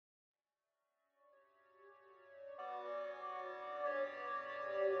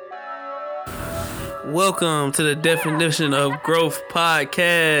Welcome to the Definition of Growth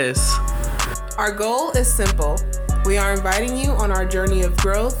podcast. Our goal is simple. We are inviting you on our journey of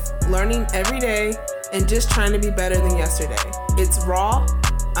growth, learning every day, and just trying to be better than yesterday. It's raw,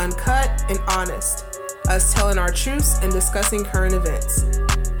 uncut, and honest. Us telling our truths and discussing current events.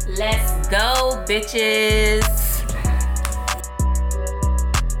 Let's go, bitches.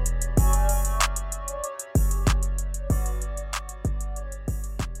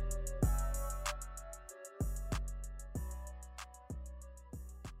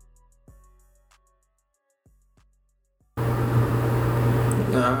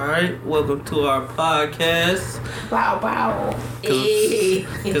 Alright, welcome to our podcast. Wow.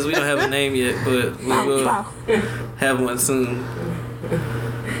 Because we don't have a name yet, but we will have one soon.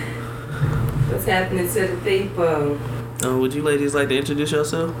 What's happening to the people? Would you ladies like to introduce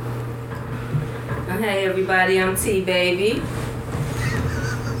yourself? Hey everybody, I'm T-Baby.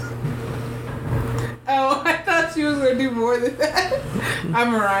 Oh, I thought she was going to do more than that.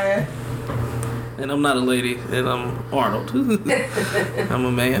 I'm Mariah. And I'm not a lady, and I'm Arnold. I'm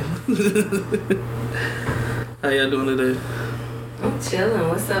a man. How y'all doing today? I'm chilling.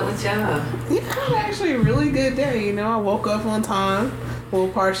 What's up with y'all? Yeah, I had actually a really good day. You know, I woke up on time. Well,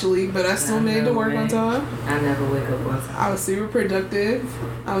 partially, but I still made it to work on time. I never wake up on time. I was super productive.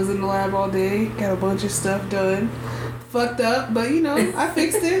 I was in the lab all day. Got a bunch of stuff done. Fucked up, but you know, I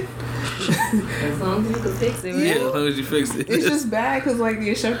fixed it. As long as you can fix it, right? Yeah, as long as you fix it. It's just bad because like the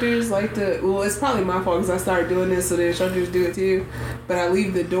instructors like to. Well, it's probably my fault because I started doing this, so the instructors do it too. But I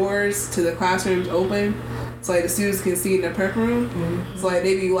leave the doors to the classrooms open, so like the students can see in the prep room. Mm-hmm. So like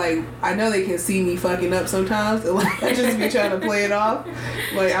they be like, I know they can see me fucking up sometimes, and like I just be trying to play it off.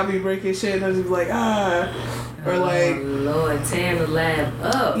 Like I'll be breaking shit, and I'll just be like or like, oh Lord, tearing the lab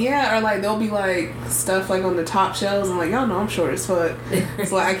up. Yeah, or like they'll be like stuff like on the top shelves. I'm like, y'all know I'm short as fuck,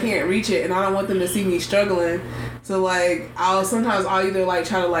 so like I can't reach it, and I don't want them to see me struggling. So like I'll either like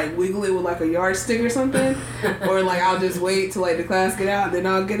try to like wiggle it with like a yardstick or something, or like I'll just wait till like the class get out, and then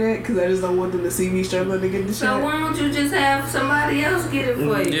I'll get it because I just don't want them to see me struggling to get the shit. So why don't you just have somebody else get it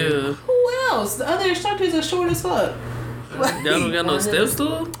for you? Yeah. Who else? The other instructors are short as fuck. Y'all don't got no steps to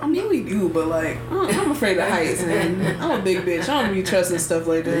them? I mean, we do, but like, I'm afraid of heights, man. I'm a big bitch. I don't be trusting stuff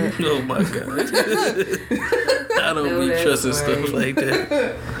like that. Oh my god. I don't be trusting stuff like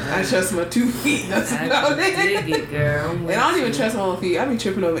that. I trust my 2 feet. That's about it. Dig it, girl. And I don't even trust my own feet. I be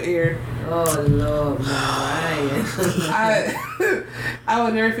tripping over air. Oh Lord, Mariah. I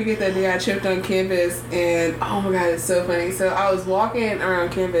will never forget that day I tripped on campus, and oh my god, it's so funny. So I was walking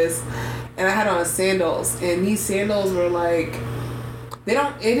around campus, and I had on sandals, and these sandals were like,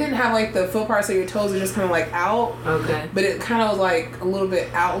 it didn't have like the foot part, so your toes are just kind of like out. Okay. But it kind of was like a little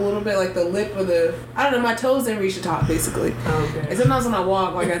bit out, a little bit like the lip of the, I don't know, my toes didn't reach the top basically. Okay. And sometimes when I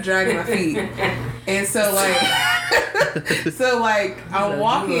walk, like I drag my feet. And so like, I'm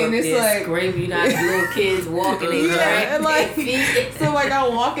walking, and it's like, scream, you not little kids walking and yeah, and like, so like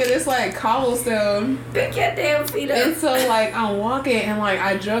I'm walking, it's like cobblestone. Pick your damn feet up. And so like I'm walking, and like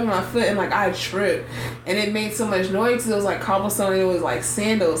I drug my foot, and like I tripped, and it made so much noise because it was like cobblestone, and it was like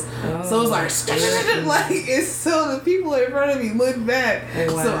sandals. So it was like it's so the people in front of me looked back.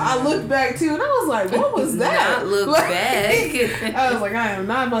 Oh, wow. So I looked back too, and I was like, what was that? Not look back. I was like, I am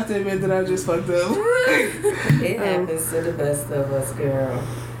not about to admit that I just fucked up. It happens to the best of us, girl.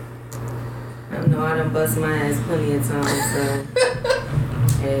 I know I done bust my ass plenty of times, so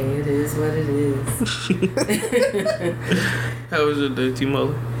hey, it is what it is. How was your day,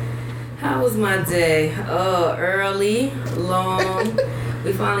 T-Molly? How was my day? Early, long.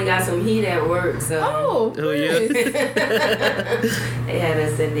 We finally got some heat at work, so. Oh yeah. They had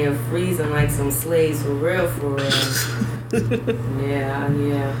us in there freezing like some slaves for real. Yeah.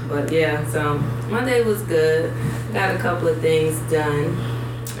 But yeah, so my day was good. Got a couple of things done.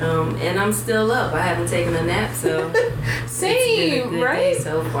 And I'm still up. I haven't taken a nap, so same, it's been a good right? day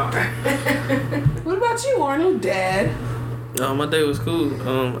so far. What about you, Arnold, Dad? My day was cool.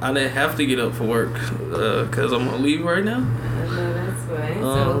 I didn't have to get up for work because I'm on leave right now. No, that's right.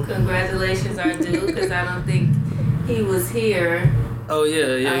 So congratulations are due because I don't think he was here. Oh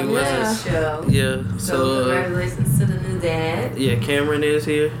yeah, he wasn't. Show. Yeah, so congratulations to the new dad. Yeah, Cameron is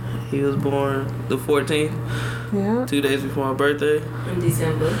here. He was born the 14th. Yeah. 2 days before my birthday. In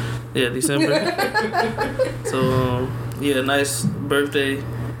December. Yeah, December. So yeah, nice birthday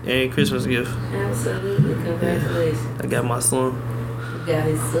and Christmas gift. Absolutely, congratulations. I got my son. Got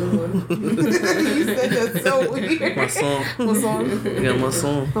his son. You said that's so weird. My son. What song? I got my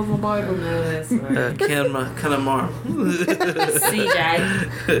son. Of the Bible. No, that's right. Kanamar.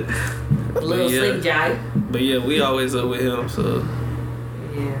 CJ. Little CJ. But yeah, we always up with him, so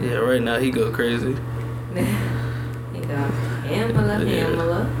Yeah. yeah, right now he go crazy. You go. Amala.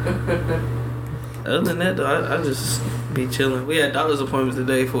 Other than that, though, I just be chilling. We had doctor's appointments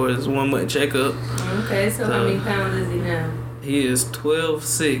today for his 1 month checkup. Okay, so how many pounds is he now? He is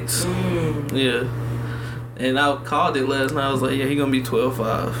 12.6. Yeah. And I called it last night. I was like, yeah, he gonna be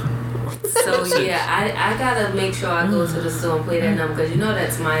 12.5. So yeah, I gotta make sure I go to the store and play that number because you know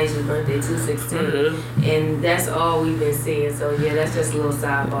that's Maya's birthday, 2/16, and that's all we've been seeing. So yeah, that's just a little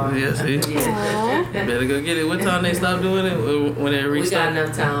sidebar. Yeah, see. Yeah. Better go get it. What time they stop doing it? When they restart? We got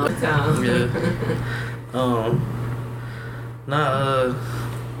enough time. Yeah.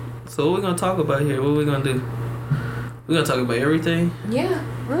 So what we gonna talk about here? What we gonna do? We gonna talk about everything. Yeah.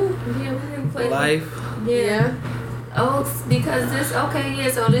 Yeah, we can play life. Yeah. Oh, because this. Okay, yeah.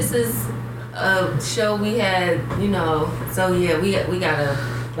 So this is a show we had. You know. So yeah, we gotta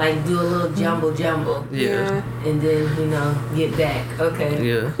like do a little jumble. Yeah. And then get back. Okay.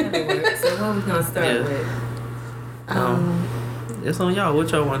 Yeah. That'll work. So what we gonna start with? It's on y'all.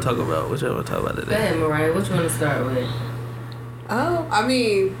 What y'all want to talk about? What y'all want to talk about today? Go ahead, Mariah. What you want to start with? Oh, I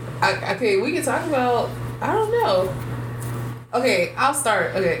mean, okay, we can talk about. I don't know. Okay, I'll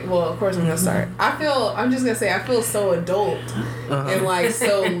start. Okay, well, of course I'm gonna start. I'm just gonna say I feel so adult and like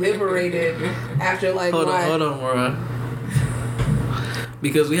so liberated after like. Hold on, Mariah.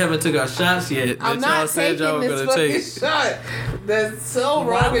 Because we haven't took our shots yet. I'm not taking this fucking shot. That's so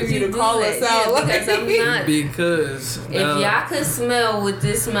wrong of you to call us out. Yeah, because I'm not. Because if y'all could smell what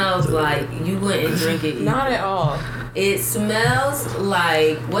this smells like, you wouldn't drink it. Not at all. It smells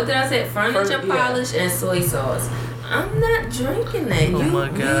like, what did I say? Furniture polish and soy sauce. I'm not drinking that. Oh my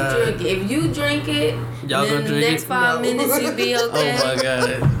God. You drink it. If you drink it, y'all then gonna drink the next it? 5 minutes you be okay. Oh my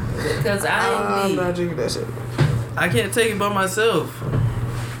God. Because I'm not drinking that shit. I can't take it by myself.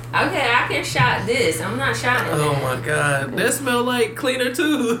 Okay, I can shot this. I'm not shotting Oh that. my God. That smell like cleaner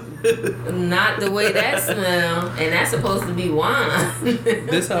too. Not the way that smell. And that's supposed to be wine.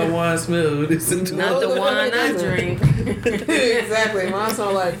 This how wine smells. Not the wine I drink. Exactly. Mine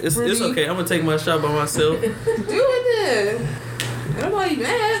smell like It's okay. I'm gonna take my shot by myself. Do it then. Nobody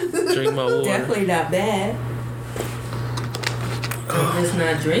mad. Drink my water. Definitely not bad. I'm just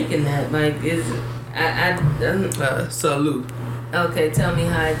not drinking that. Like, Salute. Okay, tell me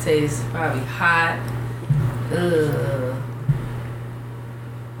how it tastes. Probably hot. Ugh.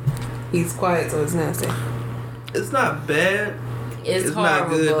 He's quiet, so it's nasty. It's not bad. It's not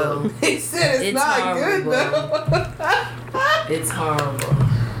horrible. good though. He said it's not horrible. good though. It's horrible.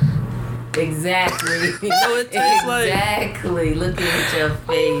 Exactly. No, it tastes like. Exactly. Looking at your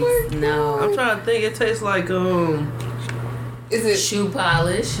face. No. I'm trying to think. It tastes like Is it Shoe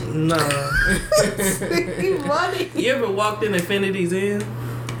polish. Nah. money? You ever walked in Infinity's Inn?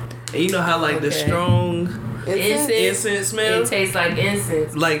 And you know how like the strong incense smell? It tastes like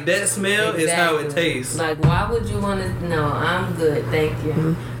incense. Like that smell is how it Exactly. tastes. Like, why would you want to? No, I'm good. Thank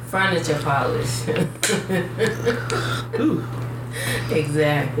you. Furniture polish. Ooh.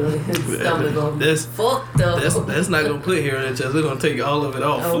 Exactly. Stomach gonna be That's- fucked up. That's not gonna put hair on your chest. It's gonna take all of it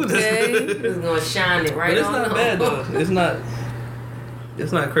off. Okay. It's gonna shine it right But it's on not off. bad though.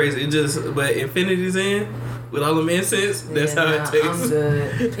 It's not crazy. It just but Infinity's Inn with all them incense. That's how it tastes. I'm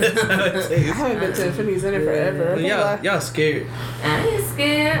good. That's how it I tastes. haven't been to Infinity's in it forever. Y'all scared. I ain't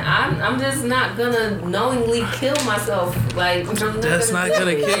scared. I'm just not gonna knowingly kill myself. Like, That's not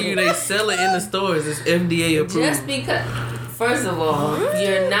gonna kill you. They sell it in the stores. It's FDA approved. Just because. First of all,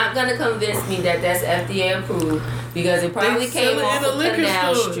 you're not gonna convince me that that's FDA approved because it probably They sell came it off in a of liquor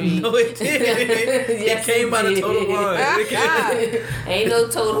Canal store. Street. No, it didn't. Yes, it came it out of did. Total Wine. Ain't no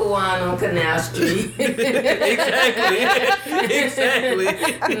Total Wine on Canal Street. Exactly.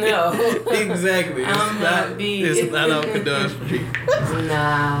 No. Exactly. It's not on Canal Street.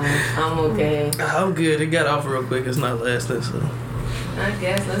 Nah, I'm okay. I'm good. It got off real quick. It's not lasting, so I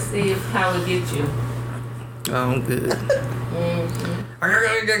guess let's see how it gets you. I'm good.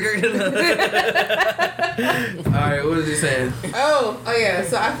 Alright, what is he saying? Oh yeah.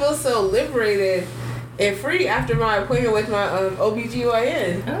 So I feel so liberated and free after my appointment with my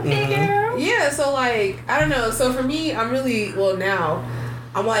OBGYN. Okay, girl. Yeah, so like I don't know. So for me, I'm really now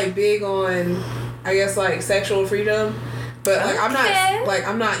I'm like big on I guess like sexual freedom, but like I'm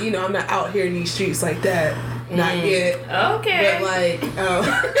not I'm not out here in these streets like that. Not yet. Okay. But like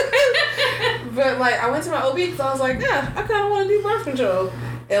but like I went to my OB because I was like, yeah, I kind of want to do birth control,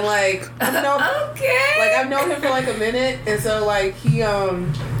 and like I've known him for like a minute, and so like he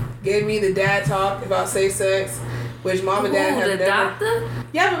gave me the dad talk about safe sex, which mom and dad have the never. doctor?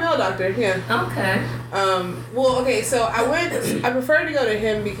 Yeah, I'm a male doctor. Yeah. Okay. Well, okay, so I prefer to go to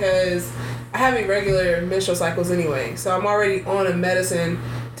him because I have irregular menstrual cycles anyway, so I'm already on a medicine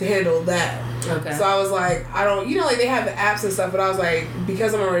to handle that. Okay. So I was like, I don't, like they have the apps and stuff, but I was like,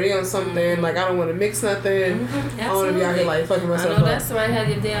 because I'm already on something, like I don't want to mix nothing. I don't want to be out here like fucking myself I know that's why I had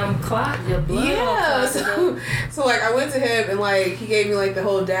your damn clock, your blood. Yeah. So like I went to him and like he gave me like the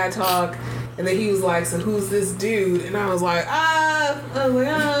whole dad talk. And then he was like, "So who's this dude?" And I was like,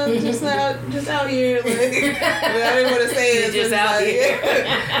 just out here." Like, I didn't want to say it. Just out here.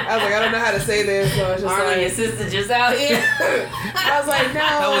 I was like, I don't know how to say this. So I was just Arnold, your sister just out here. I was like, no.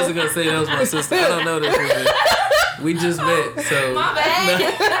 I wasn't gonna say that was my sister. I don't know this woman. We just met, so. My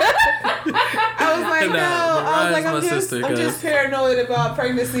bad. I was like, no. I was like, I'm just paranoid about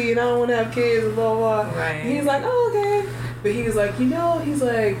pregnancy and I don't want to have kids and blah blah. Right. And he's like, oh, okay. But he was like, he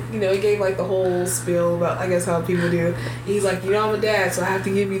gave like the whole spiel about, I guess, how people do. He's like, I'm a dad, so I have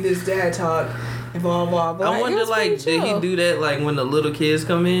to give you this dad talk and blah blah blah. I wonder, like, did he do that like when the little kids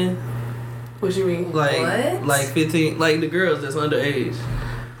come in? What you mean? Like 15, like the girls that's underage.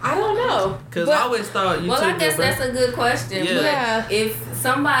 I don't know. Because I always thought you. Well, I guess that's a good question. Yeah. But if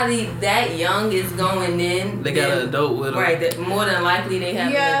somebody that young is going in, they got an adult with them. Right. More than likely they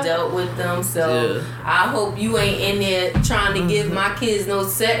have an adult with them. So I hope you ain't in there trying to give my kids no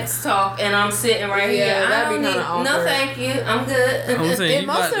sex talk, and I'm sitting right here. That'd be kind of awkward. No, thank you. I'm good. I'm saying,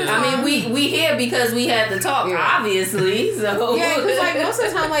 I mean, we here because we had to talk, obviously. So because like most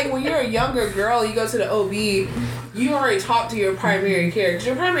of the time, like when you're a younger girl, you go to the OB. You already talk to your primary care, because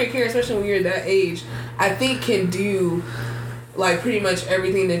your primary care, especially when you're that age, I think can do like pretty much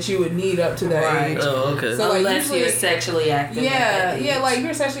everything that you would need up to that age. Oh, okay. So, like, unless you're sexually active. Like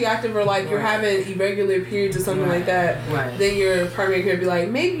you're sexually active or like you're having irregular periods or something like that. Right. Then your primary care would be like,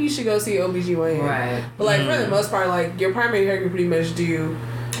 maybe you should go see OBGYN. Right. But like for the most part, like your primary care can pretty much do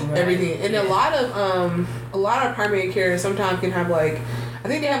everything. And a lot of primary care sometimes can have like, I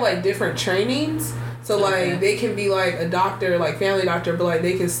think they have like different trainings. So like they can be like a doctor, like family doctor, but like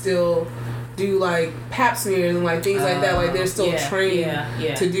they can still do like pap smears and like things like that. Like they're still trained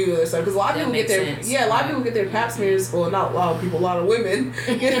to do other stuff. Because a lot of people get their a lot of people get their pap smears. Well, not a lot of people, a lot of women.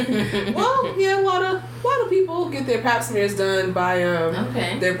 Well, yeah, a lot of people get their pap smears done by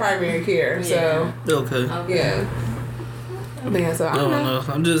their primary care. So yeah. So I don't know.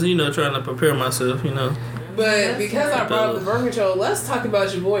 I'm just trying to prepare myself. But because I brought up the birth control, let's talk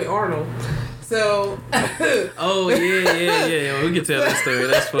about your boy Arnold. So. Oh yeah. We can tell that story.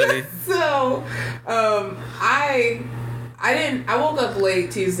 That's funny. So, I woke up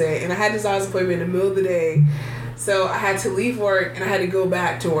late Tuesday and I had this doctor's appointment in the middle of the day, so I had to leave work and I had to go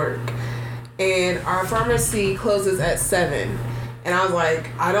back to work, and our pharmacy closes at 7, and I was like,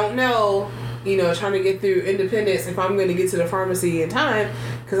 I don't know, trying to get through Independence if I'm going to get to the pharmacy in time,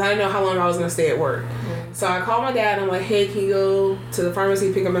 because I didn't know how long I was going to stay at work. So I called my dad and I'm like, hey, can you go to the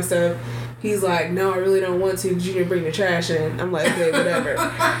pharmacy, pick up my stuff? He's like, no, I really don't want to because you didn't bring the trash in. I'm like, okay, whatever.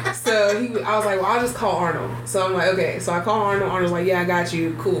 So I was like, well, I'll just call Arnold. So I'm like, okay. So I call Arnold. Arnold's like, yeah, I got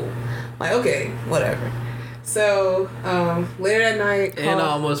you. Cool. I'm like, okay, whatever. So later that night. And I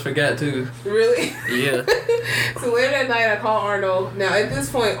almost forgot too. Really? Yeah. So later that night, I call Arnold. Now at this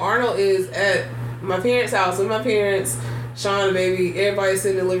point, Arnold is at my parents' house with my parents, Sean, the baby, everybody's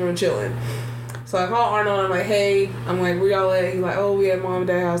sitting in the living room chilling. So I call Arnold and I'm like, hey, where y'all at? He's like, oh, we at mom and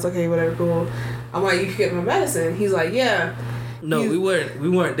dad's house. Okay, whatever, cool. I'm like, you can get my medicine. He's like, yeah. No, we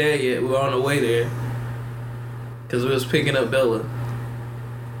weren't there yet. We were on the way there. Because we was picking up Bella.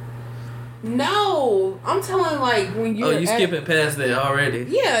 No, I'm telling when you. Oh, you skipping past that already?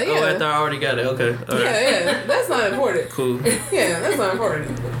 Yeah. Oh, I thought I already got it. Okay. All right. Yeah. That's not important. Cool. Yeah, that's not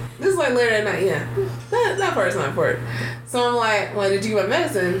important. This is later at night. Yeah, that part's not important. So I'm like, well, did you get my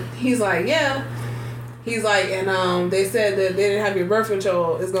medicine? He's like, yeah. He's like, and they said that they didn't have your birth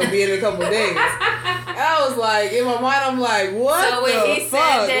control. It's gonna be in a couple of days. I was like, in my mind, I'm like, what? So when he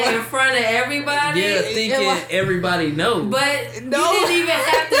said that in front of everybody, thinking everybody knows. But no. You didn't even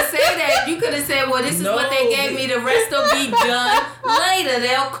have to say that. You could have said, well, this is what they gave me. The rest will be done later.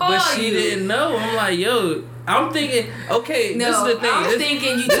 They'll call you. But she didn't know. I'm like, yo. I'm thinking, okay, this is the thing. I'm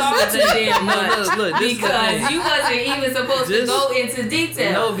thinking you talked too damn much. Look, because you wasn't even supposed to go into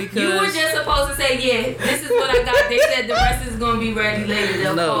detail. No, because you were just supposed to say, yeah, this is what I got. They said the rest is going to be ready later.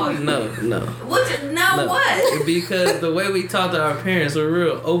 They'll call you. No. What? Because the way we talk to our parents, we're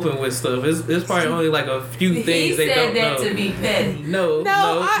real open with stuff. It's probably only like a few things they don't know. He said that to be petty. No.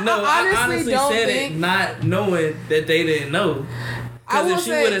 I honestly don't said think it not knowing that they didn't know. Because if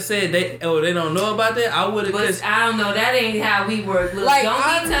she would have said they don't know about that, I would have. But I don't know. That ain't how we work. Look, Like,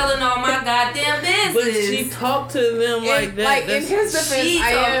 don't be telling all my goddamn business. But she talked to them like that. Like in his defense,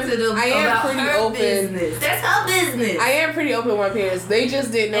 I am pretty open. Business. That's her business. I am pretty open with my parents. They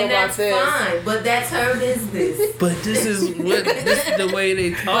just didn't know about this. That's fine, but that's her business. But this is the way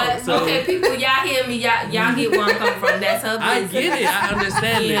they talk. But, so. okay, people, y'all hear me? Y'all get where I'm coming from. That's her business. I get it. I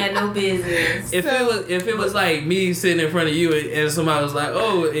understand He it. had no business. If it was like me sitting in front of you and somebody was like,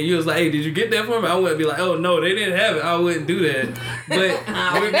 oh, and you was like, hey, did you get that for me? I wouldn't be like, oh no, they didn't have it. I wouldn't do that.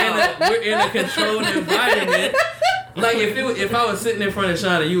 But we're in a controlled environment. Like if I was sitting in front of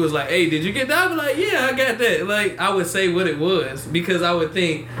Sean and you was like, hey, did you get that? I'd be like, yeah, I got that. Like I would say what it was because I would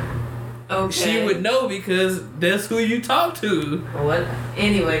think she would know because that's who you talk to. What?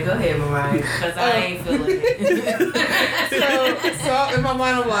 Anyway, go ahead, Mariah, because I ain't feeling it. so in my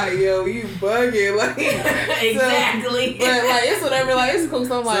mind, I'm like, yo, you bugging, like exactly. So, but like it's whatever, like it's cool.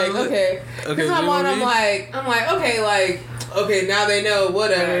 So I'm like, okay. Because in my mind, I'm like, okay, now they know,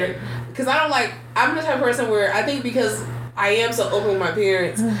 whatever. Because I'm the type of person where I think because I am so open with my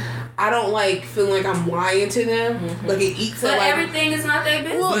parents. I don't like feeling like I'm lying to them. Mm-hmm. Like it eats. But like, everything is not their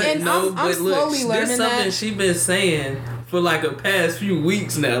business. Well, and I'm slowly learning there's something she been saying for like a past few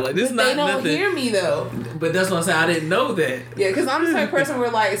weeks now. Like this is not they don't nothing. hear me though. But that's what I'm saying. I didn't know that. Yeah, because I'm the type of person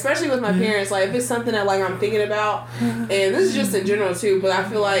where like, especially with my parents, like if it's something that like I'm thinking about, and this is just in general too, but I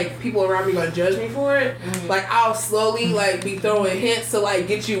feel like people around me gonna judge me for it. Like I'll slowly like be throwing hints to like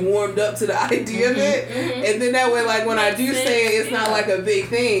get you warmed up to the idea of it, and then that way like when I do say it, it's not like a big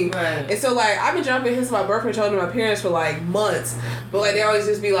thing. Right. And so like I've been dropping hints about birth control to my parents for like months, but like they always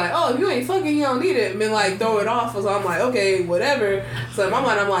just be like, oh, if you ain't fucking, you don't need it, and then like throw it off. So I'm like, okay, whatever. So in my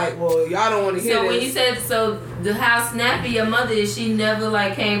mind, I'm like, well, y'all don't want to hear this. So when you said, how snappy your mother is, she never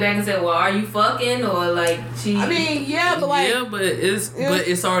like came back and said, well, are you fucking, or like she? I mean, yeah, but like, but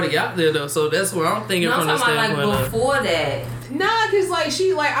it's already out there though. So that's what I'm thinking from the standpoint. Like before that. Nah, cause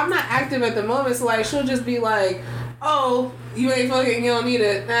like I'm not active at the moment, so like she'll just be like, oh, you ain't fucking, you don't need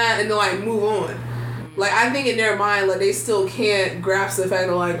it, and then like move on. Like I think in their mind, like they still can't grasp the fact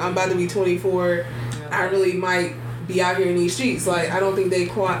that like I'm about to be 24, I really might be out here in these streets. Like I don't think they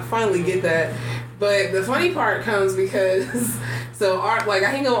finally get that. But the funny part comes because I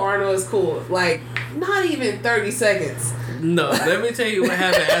hang out with Arnold, is cool. Like not even 30 seconds. No, let me tell you what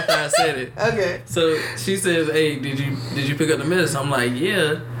happened after I said it. Okay. So she says, "Hey, did you pick up the medicine?" I'm like,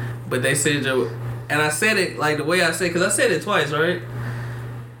 "Yeah," but they said and I said it like the way I said, because I said it twice, right?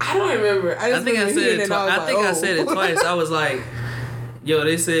 I don't remember. I think I said it twice. I said it twice. I was like, yo,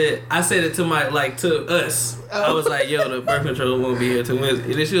 they said, I said it to to us. Oh. I was like, yo, the birth control won't be here till Wednesday.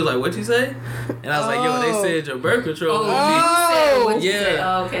 And then she was like, what you say? And I was like, yo, they said your birth control won't be here.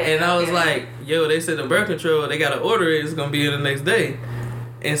 Yeah. Oh, okay. And I was like, yo, they said the birth control, they got to order it. It's going to be here the next day.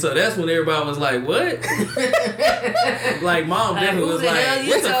 And so that's when everybody was like, what? Like, mom definitely was like,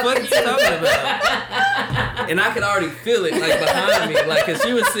 what the fuck are you talking about? And I could already feel it, like, behind me. Like, because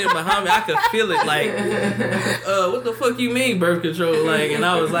she was sitting behind me, I could feel it, like, what the fuck you mean, birth control? Like, and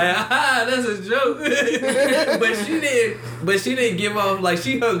I was like, that's a joke. But she didn't give off, like,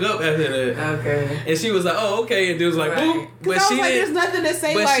 she hung up after that. Okay. And she was like, oh, okay. And it was like, boop. But she like, there's nothing to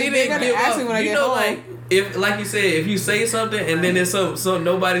say, like, they're going to ask me when I get home. Like, if, like you said, if you say something and then there's some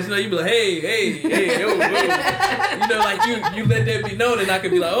nobody's know, you be like, hey, yo, you know, like you let that be known, and I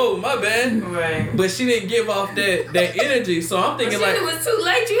could be like, oh, my bad. Right. But she didn't give off that energy, so I'm thinking like it was too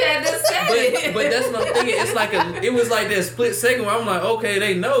late. You had to say. But that's what I'm thinking. It's like it was like that split second where I'm like, okay,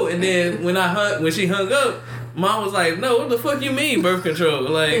 they know, and then when she hung up, Mom was like, no, what the fuck you mean birth control?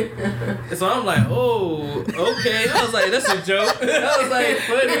 Like, so I'm like, oh, okay. I was like, that's a joke. I was like,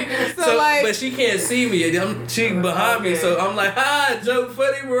 funny. So like, but she can't see me. She behind me, so I'm like, joke,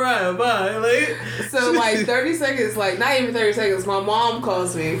 funny, Mariah, bye. Like, so like 30 seconds, like not even 30 seconds, my mom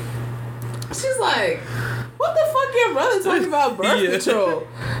calls me. She's like, what the fuck your brother talking about birth control?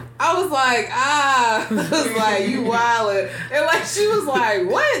 I was like, I was like, you wildin'. And like, she was like,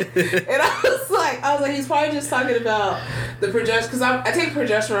 what? And I was like, he's probably just talking about the progesterone, because I take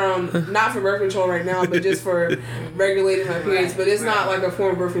progesterone, not for birth control right now, but just for regulating my periods, but it's not like a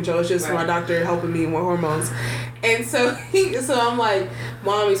form of birth control, it's just my doctor helping me with hormones. And so I'm like,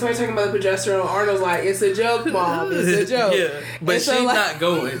 Mom, he's probably talking about the progesterone. Arnold's like, it's a joke, Mom, it's a joke. Yeah, but she's like, not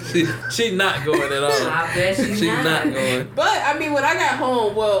going. She's not going at all. I bet she's not going. But I mean, when I got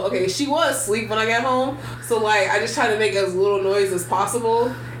home, well, okay, she was asleep when I got home, so like I just tried to make as little noise as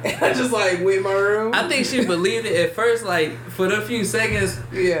possible. And I just like went in my room. I think she believed it at first, like for the few seconds.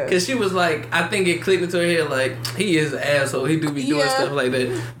 Yeah. Cause she was like, I think it clicked into her head, like he is an asshole. He do be doing stuff like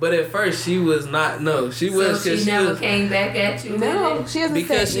that. But at first, she was not. No, she was. So she never came back at you. No, she hasn't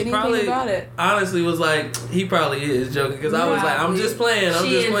because said she anything probably about it. honestly was like, he probably is joking. Cause I was like, I'm just playing. I'm she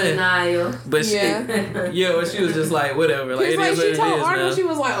just in playing. denial. But she, or she was just like, whatever. Like, Cause it like is what she it told is Arnold, now. she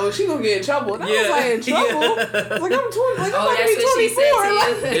was like, "Oh, she gonna get in trouble." And I was like, "In trouble?" Yeah. Like I'm 20. Like I'm Oh, about to that's be what she 24. said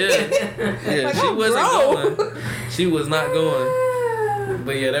Like, to you. Yeah, Like, she I'm wasn't grown. going. She was not going.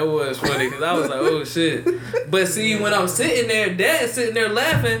 But yeah, that was funny because I was like, oh shit. But see, when I'm sitting there, Dad's sitting there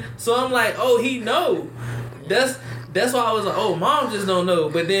laughing, so I'm like, oh, he know. That's why I was like, oh, Mom just don't know.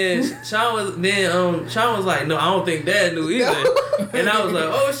 But then Sean was like, no, I don't think Dad knew either. No. And I was like,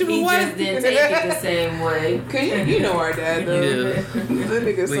 oh, she was He white. just didn't take it the same way. Cause you know our dad though. Yeah. That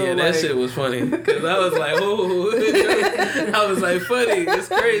nigga But so yeah, that like, shit was funny because I was like, oh, I was like, funny, it's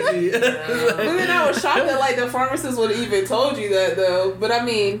crazy. But then I was shocked that like the pharmacist would have even told you that though. But I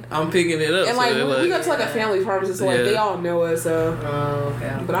mean, I'm picking it up. and like so we go to like a family pharmacist, so like Yeah. they all know us. So, Oh,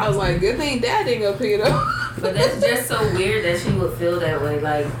 okay. but I was like, good thing Dad didn't go pick it up. But that's just so weird that she would feel that way.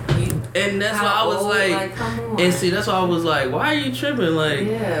 Like, you. And that's how why I was old? like, come on. and see, that's why I was like, why are you tripping? Like,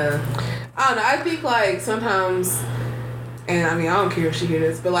 Yeah. I don't know. I think like sometimes, and I mean I don't care if she hear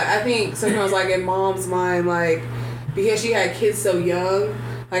this, but like I think sometimes like in Mom's mind, like because she had kids so young,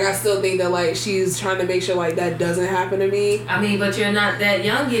 like I still think that like she's trying to make sure like that doesn't happen to me. I mean, but you're not that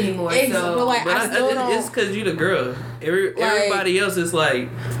young anymore. So. But like but I still don't. it's because you the girl. Everybody else is like,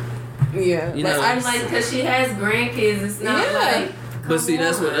 Yeah, you like, know. I'm like, because she has grandkids. It's not Yeah. like. but see,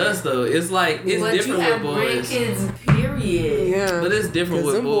 that's with on. us though. It's like it's But different you have with boys. grandkids, period. yeah, But it's different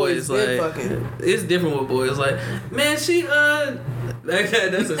 'Cause with them boys. been Like fucking. it's different with boys. Like man, she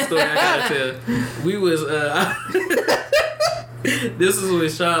that's a story I gotta tell. We was this is when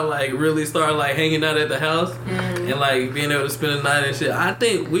Sean like really started like hanging out at the house and like being able to spend the night and shit. I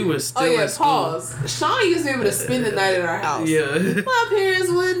think we were still Oh yeah, in school. pause. Sean used to be able to spend the night at our house. Yeah. My parents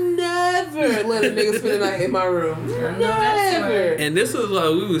would never let a nigga spend the night in my room. I know that's Never. right. And this was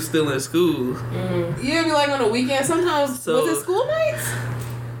while we was still in school. Yeah, be like on a weekend. Sometimes So- was it school nights?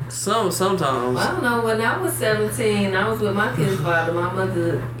 Sometimes. I don't know. When I was 17, I was with my kid's father. My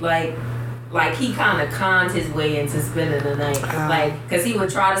mother, like he kind of conned his way into spending the night. Like, cause he would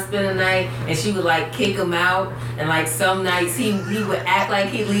try to spend the night, and she would like kick him out. And like some nights he would act like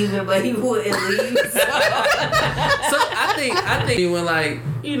he leaving, but he wouldn't leave. So. So I think when like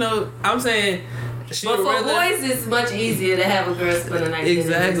I'm saying. She But would for rather- boys, it's much easier to have a girl spend the night than it is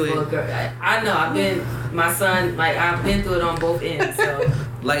Exactly. for a girl. I know. I've been through it on both ends. So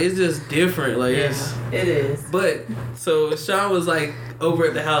like it's just different. Like it's. it is. But so Sean was like over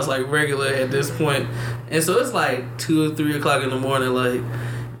at the house like regular at this point, and so it's like 2 or 3 o'clock in the morning, like,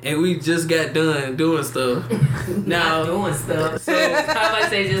 and we just got done doing stuff. Not doing stuff. So How about I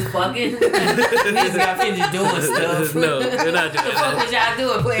say just fucking? We just got finished doing stuff. no, we're not doing The fuck was that. y'all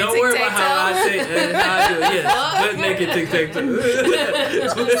doing? Playing Don't worry about how I tic-tac-toe? say how I do it. Yes, butt naked tic-tac-toe.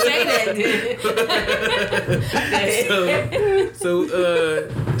 Say that, dude. So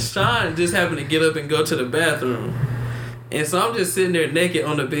Sean just happened to get up and go to the bathroom, and so I'm just sitting there naked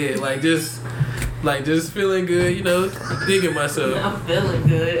on the bed, like just feeling good, digging myself. I'm feeling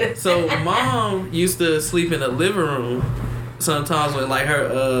good. So Mom used to sleep in the living room sometimes when like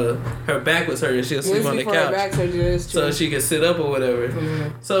her back was hurting, she'll sleep on the couch. Back surgery, that's true. So she could sit up or whatever.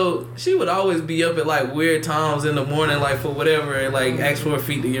 Mm-hmm. So she would always be up at like weird times in the morning, like for whatever, and like ask for her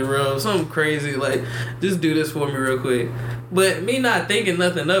feet to get rubbed, something crazy, like just do this for me real quick. But me not thinking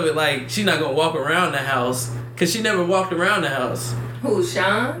nothing of it, like she not gonna walk around the house, cause she never walked around the house. Who,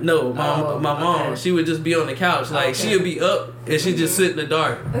 Sean? No, my mom, okay. she would just be on the couch, like Okay. she'd be up and she'd just sit in the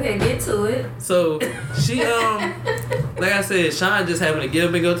dark. Okay, get to it. So she like I said, Sean just happened to get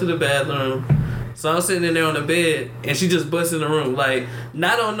up and go to the bathroom. So I'm sitting in there on the bed and she just busts in the room, like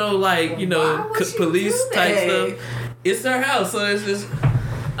not on no like Why would she police do type that? stuff. It's their house, so it's just.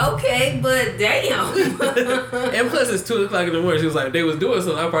 Okay, but damn. And plus it's 2 o'clock in the morning. She was like, if they was doing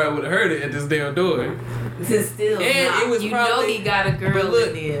something, I probably would have heard it at this damn door. Still, And not. it was you probably- know he got a girl But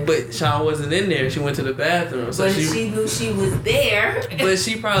look, in there. but Sean wasn't in there. She went to the bathroom, so But she knew she was there. But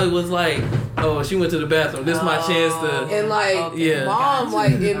she probably was like, oh, she went to the bathroom. This is my chance to. And like Yeah. Mom,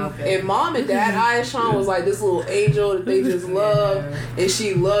 like Okay. in Mom and Dad eyes, Sean was like this little angel that they just loved, and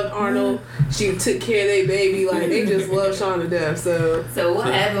she loved Arnold. She took care of their baby, like they just loved Sean to death. So So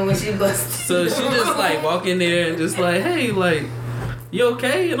what happened when she busted? So she just like walk in there and just like, hey, like, you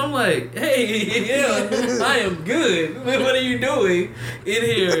okay? And I'm like, hey, yeah, I am good. What are you doing in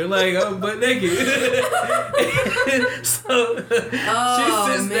here? Like, I'm butt naked. So she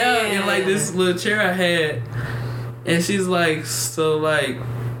sits down in like this little chair I had, and she's like, so like,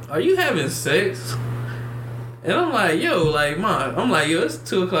 are you having sex? And I'm like, yo, like, Mom, I'm like, yo, it's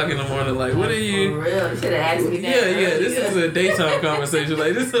 2:00 in the morning. Like, what are you? For real, you should have asked me that. Yeah, this is a daytime conversation.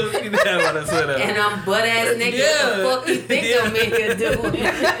 Like, this is what I said that. And I'm butt ass naked. Yeah. What the fuck you think I'm making doing?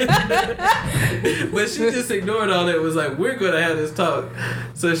 But she just ignored all that. Was like, we're gonna have this talk.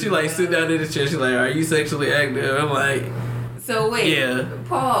 So she like sit down in the chair. She's like, are you sexually active? I'm like, So wait, yeah.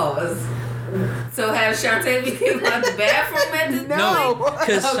 Pause. So have Shantae been in the bathroom at the No,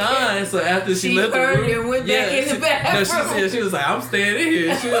 because Sean, so after she left the heard room, and went back in the bathroom. No, she said, she was like, I'm staying in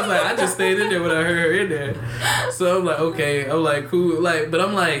here. She was like, I just stayed in there when I heard her in there. So I'm like, okay. I'm like, cool. Like, but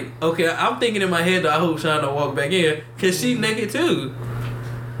I'm like, okay, I'm thinking in my head, though, I hope Sean don't walk back in, because she naked too.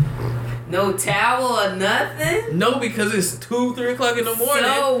 No towel or nothing? No, because it's 2-3 in the morning.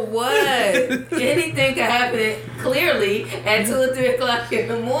 So what? Anything could happen clearly at 2 or 3 o'clock in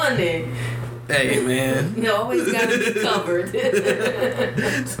the morning. Hey, man. You always gotta be covered.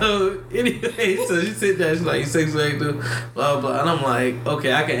 So, anyway, so she sit down, she's like, you sexually active, blah, blah. And I'm like,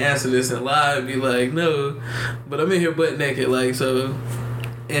 okay, I can answer this and lie and be like, no. But I'm in here butt naked, like, so.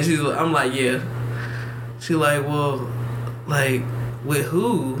 And she's like, I'm like, yeah. She like, well, like, with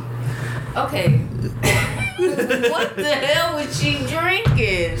who? Okay. What the hell was she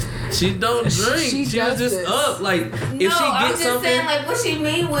drinking? She don't drink. She was just this. up. Like, if No, she gets I'm just something. saying, like, what she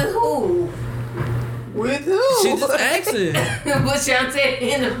mean with who? With who? She just asking. But Shantae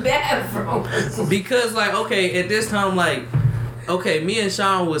in the bathroom. Because, like, okay, at this time, like, okay, me and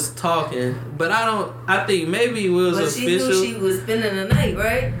Sean was talking, but I think maybe it was But official. she knew she was spending the night,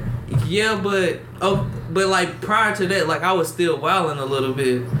 right? Yeah, but like prior to that, like I was still wilding a little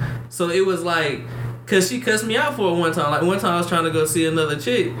bit. So it was like, cause she cussed me out for it one time. Like one time I was trying to go see another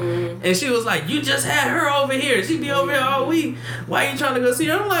chick, and she was like, "You just had her over here. She be over here all week. Why you trying to go see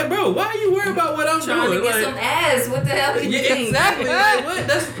her?" I'm like, "Bro, why are you worried about what I'm Trying doing?" to get Like, some ass. What the hell are you yeah, thinking? exactly. Like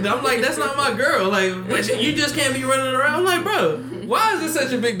what? I'm like, that's not my girl. Like, but you just can't be running around. I'm like, bro, why is this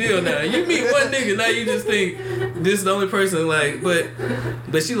such a big deal now? You meet one nigga, now you just think this is the only person. Like, but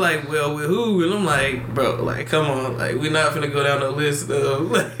she like, well, with who? And I'm like, bro, like, come on, like, we're not finna go down the list of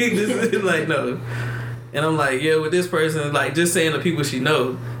like, this is like, no. And I'm like, yeah, with this person, like, just saying the people she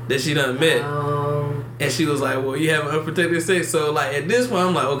know that she done met. And she was like, well, you have unprotected sex. So, like, at this point,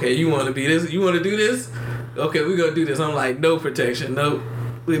 I'm like, okay, you want to be this? You want to do this? Okay, we're going to do this. I'm like, no protection. Nope.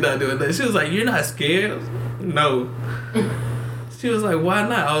 We're not doing that. She was like, you're not scared? No. She was like, why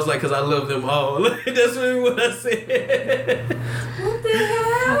not? I was like, because I love them all. That's really what I said. What the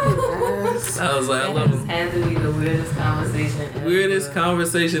hell? I was like, I love them. Had to be the weirdest conversation ever. Weirdest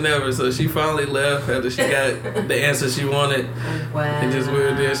conversation ever. So she finally left after she got the answer she wanted. Wow. And just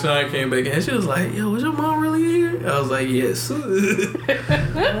weird that Sean came back in. She was like, yo, was your mom really here? I was like, yes. What?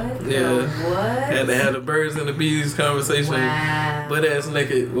 Yeah. What? Had to have the birds and the bees conversation. Wow. Butt ass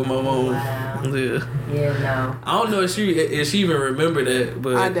naked with my mom. Wow. Yeah. Yeah, no. I don't know if she even remember that,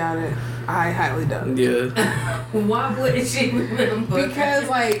 but I doubt it. I highly doubt it. yeah. Why wouldn't she remember? Because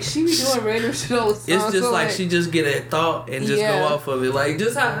like she be doing random shit all the time. It's just so, like she just get a thought and just Yeah. go off of it. Like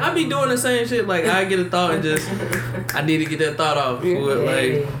just I be doing the same shit. Like I get a thought and just I need to get that thought off.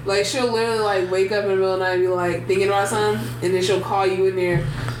 Yeah. Like she'll literally like wake up in the middle of the night and be like thinking about something, and then she'll call you in there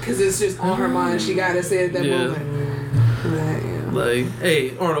because it's just on her mind. She gotta say it at that Yeah. moment. But, yeah. Like,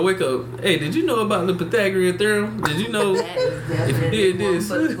 hey, Arnold, wake up. Hey, did you know about the Pythagorean theorem? Did you know That is if you definitely did this?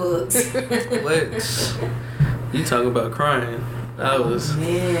 one for the books. What? You talk about crying. I was,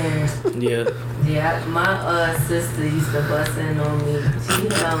 Man. yeah. Yeah, my sister used to bust in on me.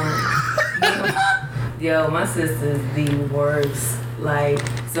 She yo, my sister's the worst. Like,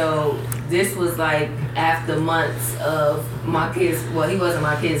 so this was like after months of my kids. Well, he wasn't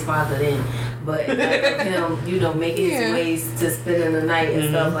my kid's father then, but like him, you know, making his ways to spending the night and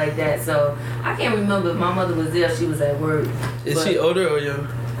stuff like that. So I can't remember if my mother was there. She was at work. Is she older or young?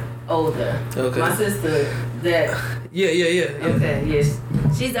 Older. Okay. My sister. That. Yeah. Okay. Yes.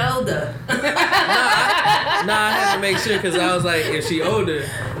 She's older. Nah, I had to make sure because I was like, if she older,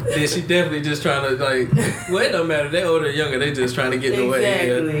 then she definitely just trying to like. Well, it don't matter. They older or younger. They just trying to get in the way.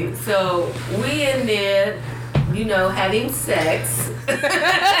 Yeah. Exactly. So we in there, you know, having sex.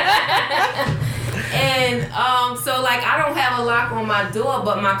 And so like I don't have a lock on my door,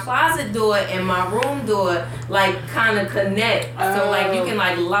 but my closet door and my room door like kind of connect. So like you can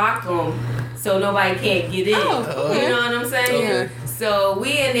like lock them so nobody can't get in. Oh, You know what I'm saying? Okay. So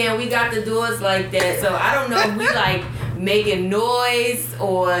we in there, we got the doors like that. So I don't know if we like making noise,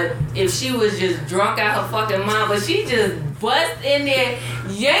 or if she was just drunk out her fucking mind, but she just bust in there,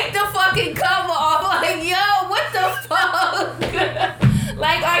 yanked the fucking cover off, like, yo, what the fuck?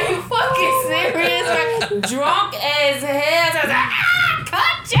 Like, are you fucking serious? Like, drunk as hell. I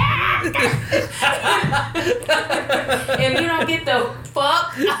was like, if you don't get the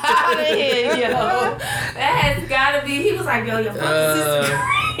fuck out of here, yo, that has gotta be. He was like, yo, your fucking sister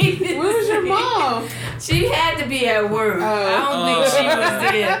crazy. Where was your mom? She had to be at work. I don't think she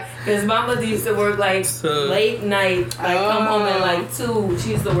was there. Because my mother used to work like late night, like come home at like 2.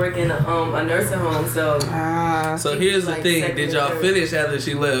 She used to work in a nursing home. So here's the thing. Did y'all finish after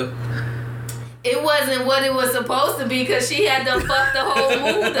she left? It wasn't what it was supposed to be because she had done fucked the whole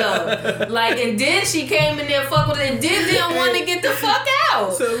mood up. Like, and then she came in there fuck with it and didn't want to get the fuck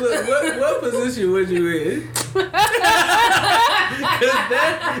out. So look, what position was you in? Cause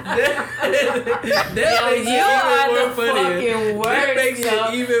that makes it even more funny. That makes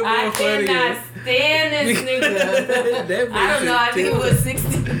it even more funny. I cannot stand this nigga. I don't know. I think it was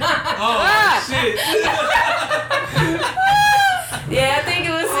 69. Oh shit. Yeah, I think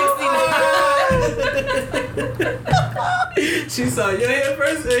it was 69. She saw your head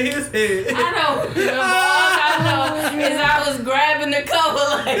first and his head. I don't know. All I know is I was grabbing the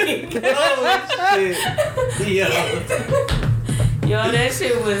cover like. Oh shit. Yo, that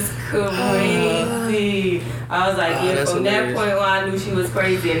shit was crazy. I was like, from that point on, I knew she was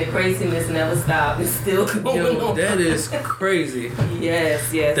crazy, and the craziness never stopped. It's still going on. That is crazy. Yes.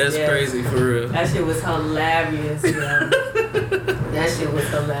 That's crazy for real. That shit was hilarious, yo. That shit was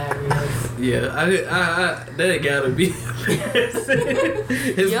hilarious. Yeah, I that gotta be.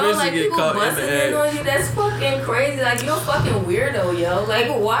 Yo, like people busting in on you, that's fucking crazy. Like, you're a fucking weirdo, yo. Like,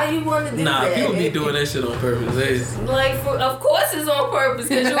 why you want to do that? Nah, people be doing that shit on purpose. Like, of course it's on purpose,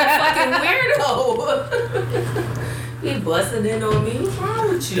 because you're a fucking weirdo. He busted in on me. What's wrong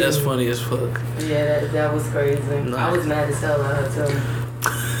with you? That's funny as fuck. Yeah, that was crazy. Nice. I was mad as hell at her, too.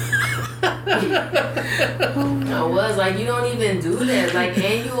 I was like, you don't even do that. Like,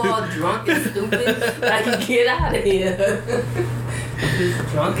 and you all drunk and stupid. Like, get out of here. Just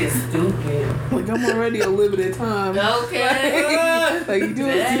drunk and stupid. Like, I'm already on limited time. Okay. Like, you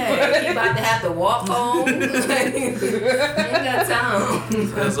doing you about to have to walk home. You ain't got time.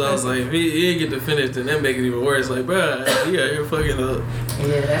 That's what I was like. If he didn't get to finish, then that make it even worse. Like, bruh, you're fucking up.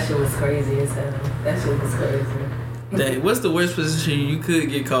 Yeah, that shit was crazy as hell. That shit was crazy. Dang, what's the worst position you could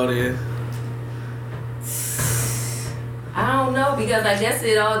get caught in? I don't know, because I guess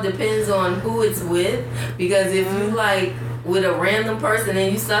it all depends on who it's with. Because if you like with a random person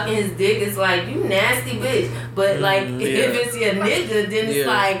and you sucking his dick, it's like, you nasty bitch. But like if it's your nigga, then it's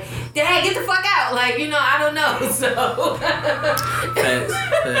like, dang, get the fuck out. Like, you know, I don't know. So Facts.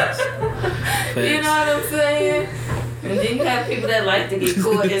 You know what I'm saying? And then you have people that like to get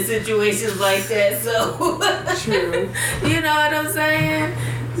caught in situations like that, so True. You know what I'm saying?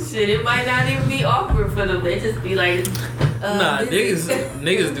 Shit, it might not even be awkward for them. They just be like, nah,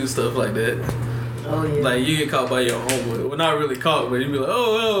 niggas do stuff like that. Oh yeah. Like, you get caught by your homeboy. Well, not really caught, but you be like,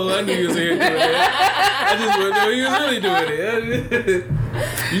 oh, I knew you was here doing that. I just wouldn't know you was really doing it.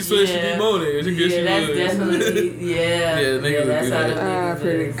 You said she be moaning. She guess that's definitely, niggas that's do how that. the I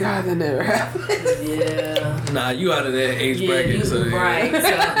pray to God that never happened. Yeah. Nah, you out of that age bracket. So, right. So,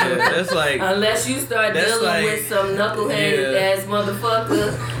 that's like... Unless you start dealing with some knuckleheaded ass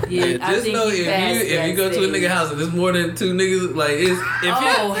motherfucker. Yeah, just know if you go to a nigga house and there's more than 2 niggas, like it's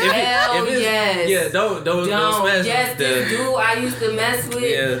hell yes. Yeah, don't smash. Yes, this dude I used to mess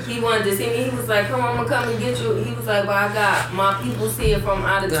with, he wanted to see me. He was like, come on, I'm gonna come and get you. He was like, well, I got my peoples here from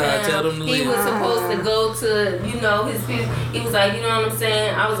out of town. Tell them to he leave. was supposed to go to, his people. He was like, you know what I'm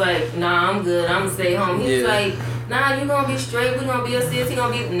saying? I was like, nah, I'm good. I'm gonna stay home. He was like, nah, you gonna be straight. We gonna be upstairs. He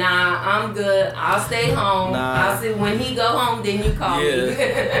gonna be, nah, I'm good. I'll stay home. I'll see when he go home. Then you call me.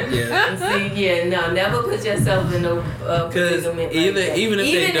 See, never put yourself in a predicament. Even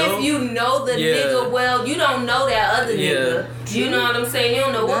if you know the nigga well, you don't know that other nigga. You know what I'm saying? You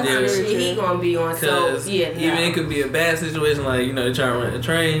don't know what kind of shit he gonna be on. So even it could be a bad situation, like they're trying to run a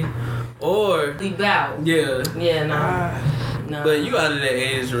train, or leave out. No. But you out of that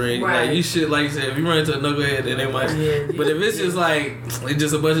age range, right. Like you should, like you said, if you run into a knucklehead, then they might. But if it's just like it's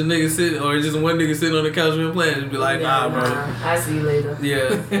just a bunch of niggas sitting, or just one nigga sitting on the couch and playing, just be like, nah, bro. I see you later.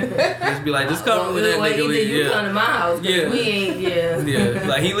 Just be like, just come with that nigga. Either you come to my house, we ain't.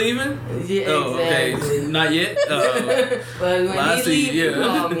 Like he leaving? Yeah, oh, exactly. Okay, not yet. But when he leave, you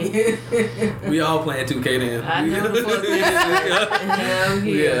call me. We all playing 2K then. I know the fuck.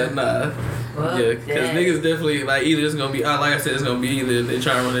 Yeah, nah. Yeah, because niggas definitely, like, either it's gonna be, like I said, it's gonna be either they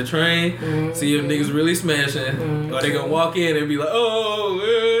try to run a train, see if niggas really smashing, or they gonna walk in and be like, oh,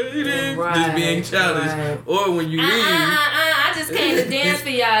 just being childish. Right. Or when you leave. I just came to dance for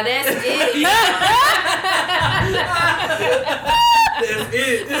y'all. That's it.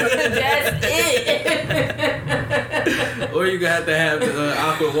 That's it. Or you gonna have the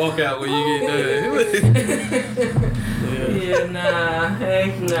awkward walkout when you get done. Yeah, nah,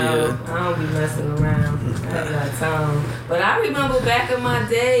 heck no. Yeah. I don't be messing around. I ain't got time. But I remember back in my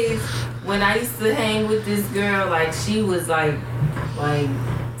days when I used to hang with this girl, like she was like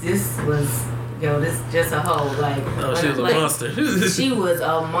this was, this just a hoe. Like, oh, she was a monster. She was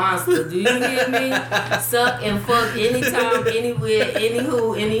a monster. Do you hear me? Suck and fuck anytime, anywhere,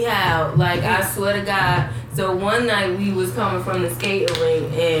 anywho, anyhow. Like, I swear to God. So one night we was coming from the skating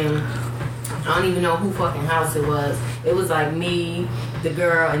rink and I don't even know who fucking house it was. It was like me, the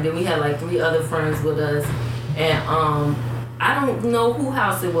girl, and then we had like 3 other friends with us. And I don't know who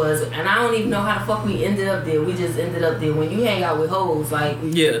house it was, and I don't even know how the fuck we ended up there. We just ended up there. When you hang out with hoes, like,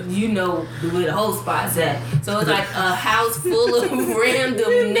 you know where the hoe spot's at. So it's like a house full of random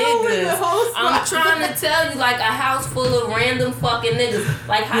niggas. I'm trying to tell you, like, a house full of random fucking niggas.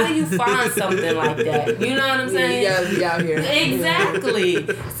 Like, how do you find something like that? You know what I'm saying? You gotta be out here. Exactly.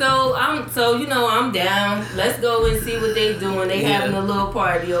 So I'm down. Let's go and see what they doing. They having a little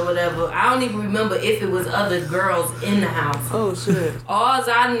party or whatever. I don't even remember if it was other girls in the house. Oh shit. All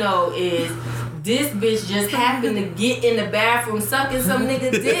I know is this bitch just happened to get in the bathroom sucking some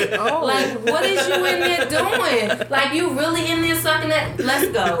nigga dick. Oh. Like, what is you in there doing? Like, you really in there sucking that? Let's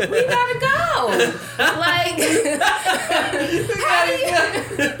go. We gotta go. Like,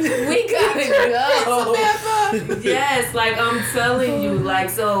 we gotta go. Yes, like, I'm telling you. Like,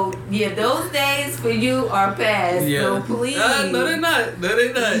 so, yeah, those days for you are past. Yeah. So please. No, they're not.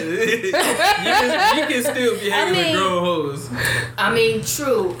 you can still be hanging with grown hoes. I mean,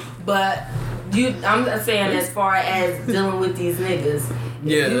 true, but I'm saying as far as dealing with these niggas,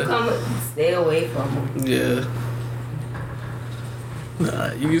 if you stay away from them. Yeah.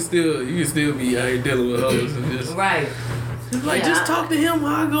 Nah, you can still be out here dealing with hoes and just just talk to him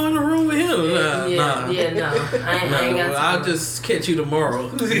while I go in the room with him. No. I ain't got time. I'll just catch you tomorrow.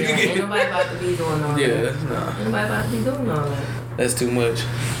 Ain't nobody about to be doing all that. Yeah, nah. Ain't nobody about to be doing all that. That's too much.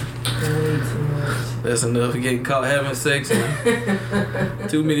 Way too much. That's enough. Getting caught having sex and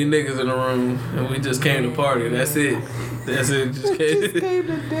too many niggas in the room, and we just came to party. That's it. Just came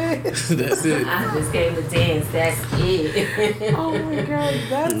to dance. That's it. I just came to dance. That's it. Oh my god,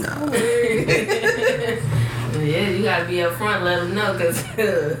 that's hilarious. Yeah, you gotta be up front, let them know, cause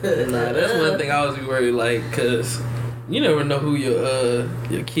that's one thing I always be worried, like, cause you never know who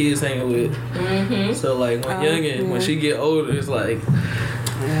your kids hanging with. Mm-hmm. So like when she get older, it's like.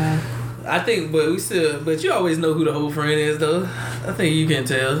 Yeah. I think, but you always know who the whole friend is, though. I think you can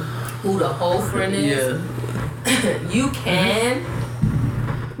tell. Who the whole friend is? Yeah. You can,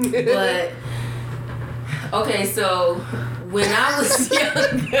 but okay. So when I was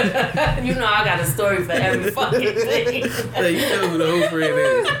young, you know I got a story for every fucking thing. Hey, you know who the whole friend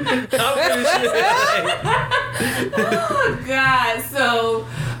is. I'm pretty sure. Oh God. So,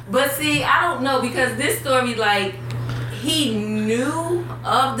 but see, I don't know because this story like. He knew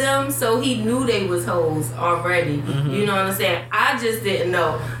of them, so he knew they was hoes already. Mm-hmm. You know what I'm saying? I just didn't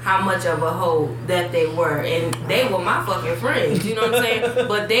know how much of a hoe that they were. And they were my fucking friends. You know what I'm saying?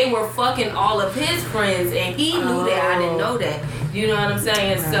 But they were fucking all of his friends, and he knew that. I didn't know that. You know what I'm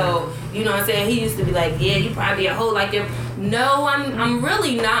saying? Right. So, you know what I'm saying? He used to be like, yeah, you probably a hoe like him. No, I'm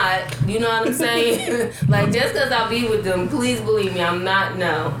really not. You know what I'm saying? Like, just because I be with them, please believe me, I'm not.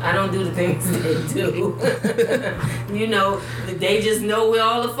 No, I don't do the things they do. You know, they just know where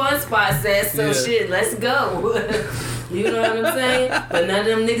all the fun spots at, so shit, let's go. You know what I'm saying? But none of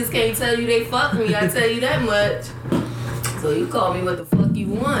them niggas can't tell you they fuck me, I tell you that much. So you call me what the fuck you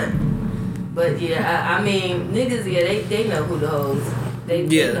want. But yeah, I mean, niggas, they know who the hoes. They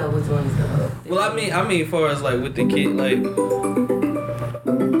know which one's the hoe. Well, I mean, as far as like with the kid, like.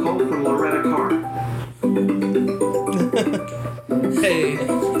 Call from Loretta Carr. Hey,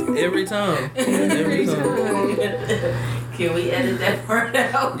 every time. Every time. Can we edit that part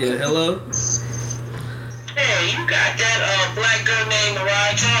out? Yeah, hello? Hey, you got that black girl named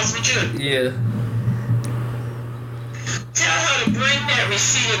Mariah Charles with you? Yeah. Tell her to bring that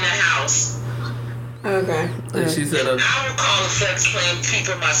receipt in the house. Okay. Like she said, I will call the flex claim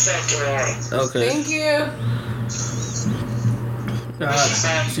people myself tomorrow. Okay. Thank you.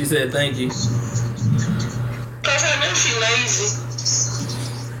 She said thank you. Because I know she lazy.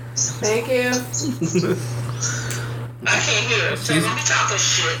 Thank you. I can't hear. So She's- let me talking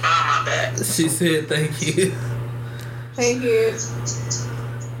shit behind my back. She said thank you. Thank you.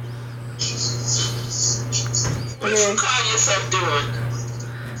 What you call yourself doing?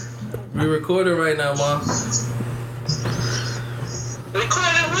 We recording right now, Mom.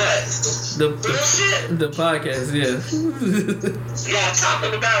 Recording what? Bullshit? The podcast, yeah. Y'all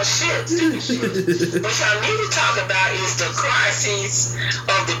talking about shit. What y'all need to talk about is the crises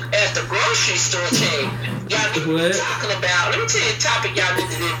of at the grocery store chain. Y'all need to What? be talking about. Let me tell you a topic y'all need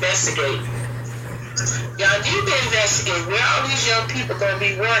to investigate. Y'all need to investigate where all these young people gonna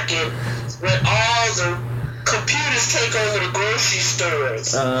be working when all the computers take over the grocery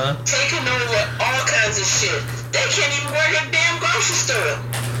stores. Taking over all kinds of shit. They can't even work at a damn grocery store.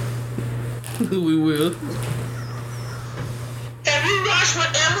 We will. Have you watched what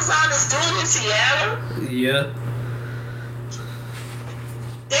Amazon is doing in Seattle? Yeah.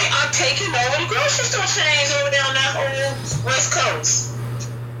 They are taking over the grocery store chains over there on that whole West Coast.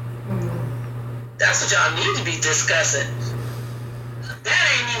 That's what y'all need to be discussing. That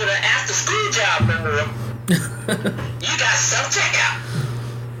ain't even an after school job no more. You got self-checkout.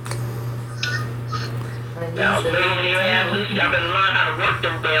 Y'all better learn how to work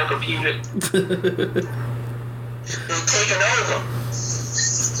them damn computers. They're taking over.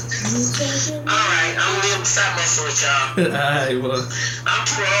 Alright, I'm gonna stop messing with y'all. Alright, well. I'm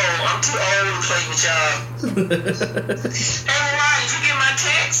too old to play with y'all. Hey, Mariah, did you get my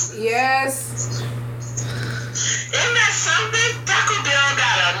text? Yes. Isn't that something? Taco Bell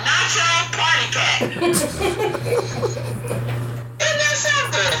got a nacho party pack. Isn't that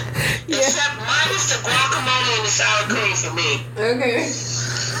something? Yeah. Except minus the guacamole and the sour cream for me. Okay.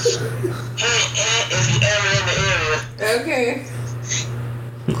 And if you ever in the area. Okay.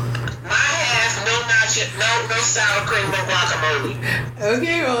 My half, no nacho, no sour cream, no guacamole.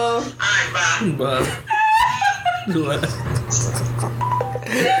 Okay, well. Alright, bye. What?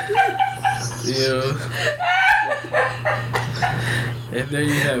 Yeah. And there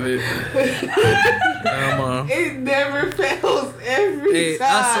you have it. It never fails every time.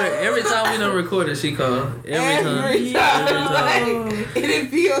 I swear, every time we done recorded, she called. Every time. Like, it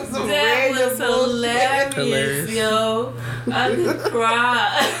feels some That random was bullshit. hilarious, yo. I could cry.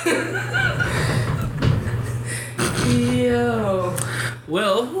 Yo.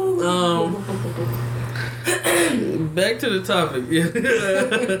 Well, back to the topic.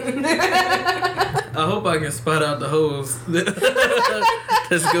 I hope I can spot out the hoes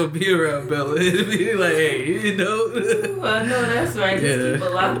that's gonna be around Bella. It'll be like, hey, you know. I know that's right. Just Yeah. keep her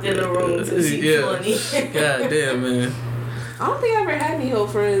locked in a room till she's 20. God damn, man. I don't think I ever had any hoe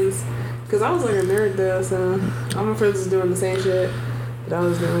friends. Because I was like a nerd though, so all my friends was doing the same shit that I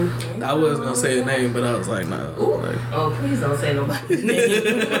was doing. I was gonna say a name, but I was like, nah. Like, Oh, please don't say nobody's name.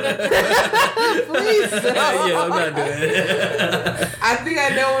 Please don't. yeah, I'm not doing it. I think I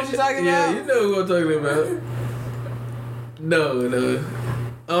know what you're talking Yeah, about. you know who I'm talking about. No.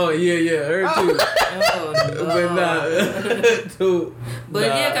 Oh, yeah, her too. Oh, no. But nah. Too. But nah,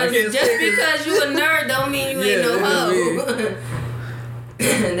 yeah, I because can't just say because you a nerd don't mean you ain't no Yeah, hoe.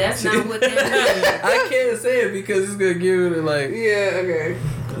 That's not what that means. I can't say it because it's gonna give it like. Yeah, okay.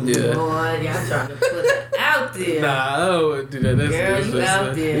 Yeah. Boy, y'all trying to put it out there. Nah, I don't want to do that. That's Girl, you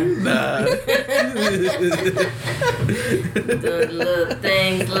out there. Nah. Doing little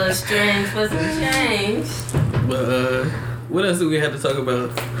things, little strings for some change. But what else do we have to talk about?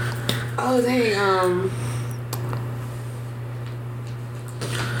 Oh, dang,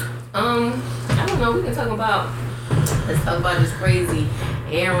 I don't know. We can talk about. Let's talk about this crazy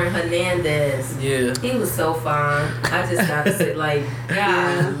Aaron Hernandez. Yeah. He was so fine. I just gotta sit like,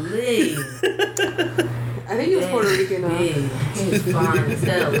 golly. I think he was Puerto Rican now. Yeah, he was fine as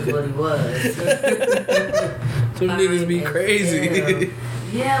hell is what he was. Some niggas be crazy.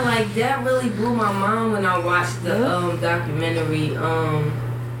 Yeah, like that really blew my mind when I watched the documentary.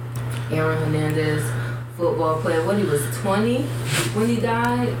 Aaron Hernandez, football player. What, he was 20 when he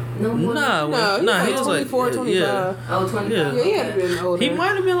died? No, No, he was like 24, 25. Yeah. Oh, 25. Yeah. Yeah, he had to been older. He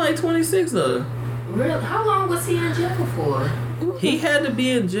might have been like 26 though. Real? How long was he in jail for? He had to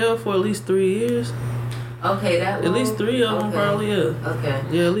be in jail for at least 3 years. Okay, that long? At least 3 of them, probably. Yeah. Okay.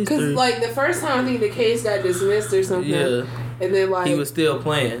 Yeah, at least 3. Because, like, the first time I think the case got dismissed or something. Yeah. And then, like. He was still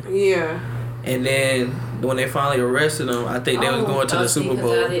playing. Yeah. And then when they finally arrested him, I think they was going to the Super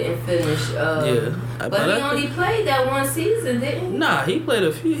Bowl. I didn't finish. Yeah. But he only played that one season, didn't he? Nah, he played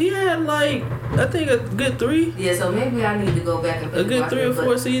a few. He had like, I think a good 3. Yeah, so maybe I need to go back and A good 3 or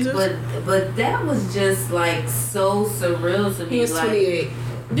 4 seasons. But that was just like so surreal to me. He was like, 28.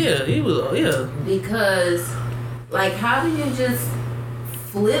 Yeah, he was. Yeah. Because, like, how do you just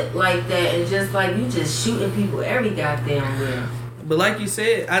flip like that and just like you just shooting people every goddamn where. But like you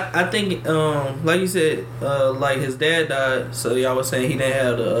said, I think like you said, like his dad died, so y'all was saying he didn't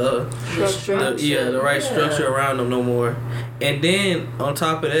have the right structure around him no more. And then on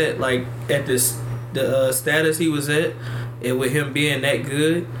top of that, like at the status he was at, and with him being that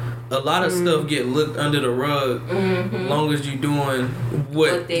good, a lot of stuff get looked under the rug. Long as you doing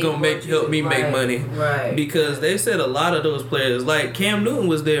what gonna help me make money. Right. Because they said a lot of those players, like Cam Newton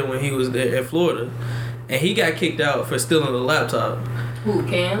was there when he was there at Florida. And he got kicked out for stealing a laptop. Who,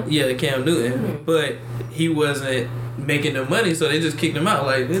 Cam? Yeah, Cam Newton. But he wasn't making the money, so they just kicked him out.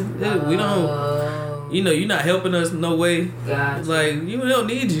 Like, we don't, you're not helping us no way. Gotcha. Like, we don't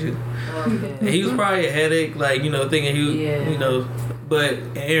need you. Okay. And he was probably a headache, like, thinking he was, But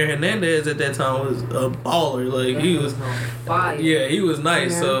Aaron Hernandez at that time was a baller. Like, he was on fire. Yeah, he was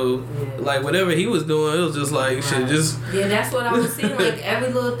nice. So, like, whatever he was doing, it was just like, shit, just... Yeah, that's what I was seeing. Like,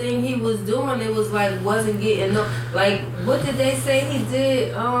 every little thing he was doing, it was like, wasn't getting no... Like, what did they say he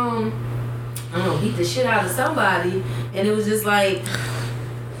did? I don't know, beat the shit out of somebody. And it was just like...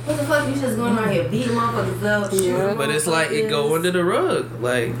 What the fuck? You just going out here beating motherfuckers up? Yeah. But it's like, it go under the rug.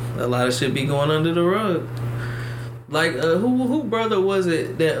 Like, a lot of shit be going under the rug. Like, who brother was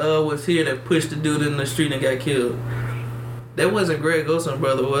it that was here that pushed the dude in the street and got killed? That wasn't Greg Olson's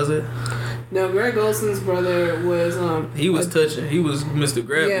brother, was it? No, Greg Olson's brother was he was touching. He was Mr.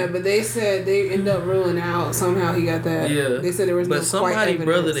 Grab. Yeah, but they said they ended up ruling out somehow he got that. Yeah. They said there was no But somebody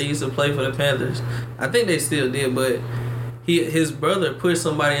brother that used to play for the Panthers. I think they still did, but his brother pushed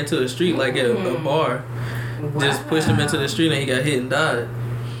somebody into the street like at a bar. Wow. Just pushed him into the street and he got hit and died.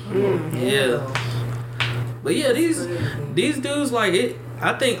 Yeah. But yeah, these dudes, like, it.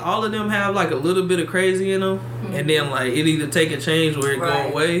 I think all of them have like a little bit of crazy in them, and then like it either take a change where it go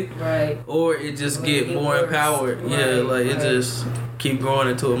away, or it just get more empowered. Yeah, like it just keep growing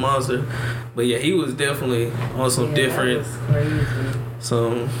into a monster. But yeah, he was definitely on some different,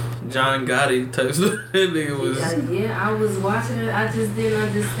 some John Gotti type stuff. That nigga was. Yeah, I was watching it. I just didn't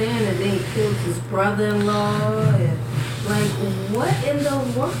understand it. Then he killed his brother-in-law, and like, what in the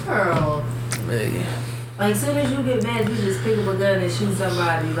world? Hey. Like, as soon as you get mad, you just pick up a gun and shoot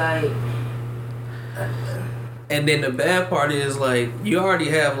somebody, like... And then the bad part is, like, you already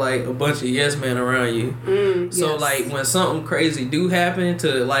have, like, a bunch of yes men around you. So, like, when something crazy do happen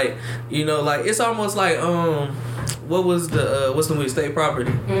to, like, like, it's almost like, what was the, what's the movie, State Property?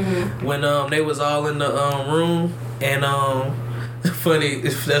 When, they was all in the, room, and, funny,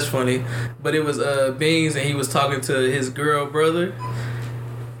 that's funny, but it was, Beans, and he was talking to his girl brother.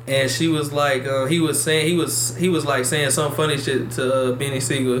 And she was like, he was like saying some funny shit to Benny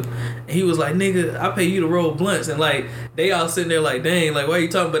Siegel. And he was like, nigga, I pay you to roll blunts. And like, they all sitting there like, dang, like, why you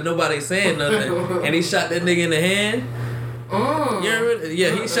talking? But nobody saying nothing. And he shot that nigga in the hand. You remember?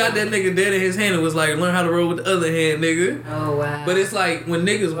 Yeah, he shot that nigga dead in his hand and was like, learn how to roll with the other hand, nigga. Oh, wow. But it's like, when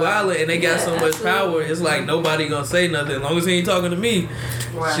niggas wildin' and they got so much power, it's like, nobody gonna say nothing. As long as he ain't talking to me.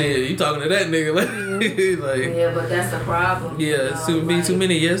 Right. Shit, you talking to that nigga. Like, yeah, but that's the problem. Yeah, it's too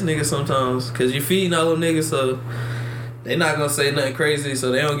many yes niggas sometimes. Because you feeding all them niggas, so they not gonna say nothing crazy,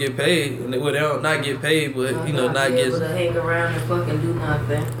 so they don't get paid. Well, they don't not get paid, but not get able to hang around and fucking do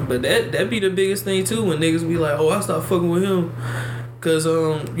nothing. But that be the biggest thing too, when niggas be like, oh, I stopped fucking with him cause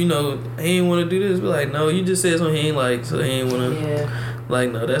he ain't want to do this. Be like, no, you just said something he ain't like, so he ain't want to. Yeah.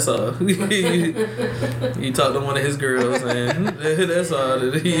 Like, no, that's all. You talk to one of his girls, and that's all.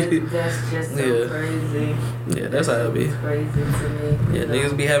 That's just so crazy. Yeah, that's how it be. It's crazy to me. Yeah,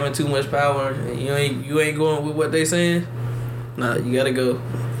 niggas be having too much power. And you ain't going with what they saying. Nah, you gotta go.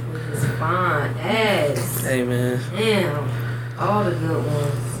 It's fine ass. Hey, man. Damn, all the good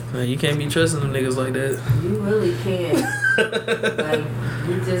ones. Man, you can't be trusting them niggas like that. You really can't. Like,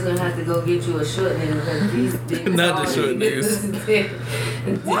 you just gonna have to go get you a short nigga because these niggas not the short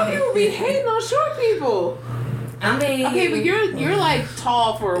niggas. Why people be hating on short people? I mean, okay, but you're like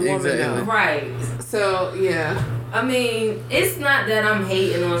tall for a woman, though. Right? So yeah. I mean, it's not that I'm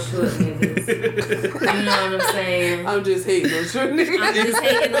hating on short niggas. You know what I'm saying? I'm just hating on short niggas. I'm just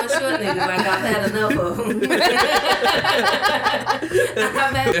hating on short niggas. Like, I've had enough of them.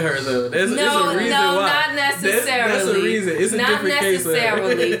 It hurts though. It's a reason why. Not necessarily. That's a reason. It's a different case. Not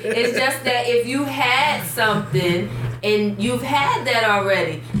necessarily. It's just that if you had something and you've had that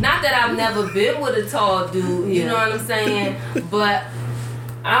already. Not that I've never been with a tall dude. You know what I'm saying? But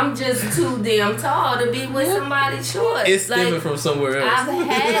I'm just too damn tall to be with somebody short. It's stemming like, from somewhere else. I've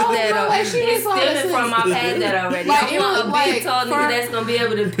had that already. she It's is all stemming this from I've had that already. Like, I it want was a big like tall nigga that's gonna be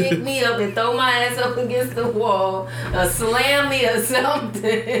able to pick me up and throw my ass up against the wall, or slam me or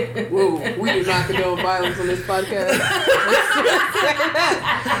something. Whoa, we do not condone violence on this podcast.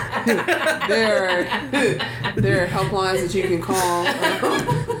 there are helplines that you can call.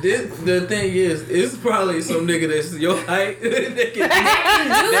 The thing is, it's probably some nigga that's your height that can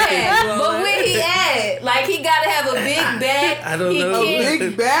Do that, but where he at? Like he gotta have a big back. I don't know.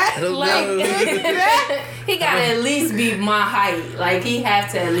 Big back? I don't Like know. he gotta at least be my height. Like he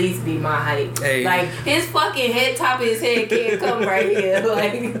have to at least be my height. Hey. Like his fucking head, top of his head can't come right here.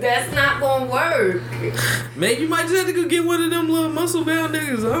 Like that's not gonna work. Man, you might just have to go get one of them little muscle bound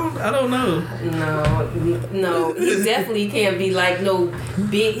niggas. I don't know. No, he definitely can't be like no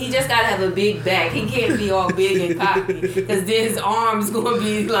big. He just gotta have a big back. He can't be all big and cocky, because then his arms gonna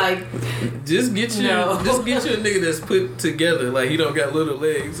be like. Just get you a nigga that's put together. Like he don't got little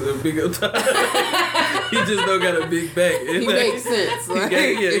legs and big up top. He just don't got a big back. He makes sense. Like,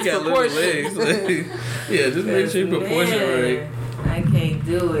 he got little legs. Like, yeah, just make sure you proportion right. I can't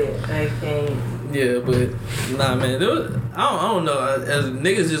do it. I can't. Yeah, but nah, man. I don't know. As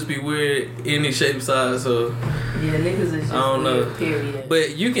niggas just be weird any shape, size. So Yeah, niggas is just I don't know. weird, period.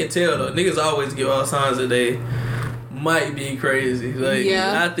 but you can tell though. Niggas always give all signs that they might be crazy. Like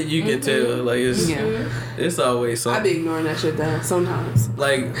Yeah. I think you can tell. Like it's always I something. be ignoring that shit though sometimes.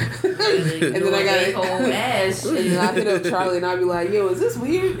 Like And then I got whole ass. And then I hit up Charlie and I be like, yo, is this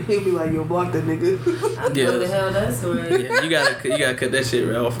weird? He'll be like, yo, block that nigga. What the hell that's weird. yeah, you gotta cut that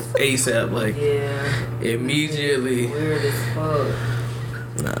shit off ASAP. Like Yeah. immediately. Weird as fuck.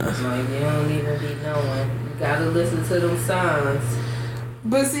 Nah. Like you don't even be knowing. You gotta listen to them signs.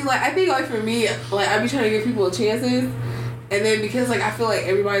 But see, like, I think, like, for me, like, I be trying to give people chances. And then because, like, I feel like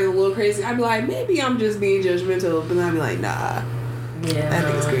everybody's a little crazy, I be like, maybe I'm just being judgmental. But then I be like, nah. Yeah, I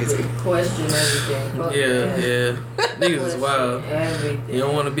think it's crazy. Question everything. Fuck that. Yeah. Niggas is Question wild. Everything. You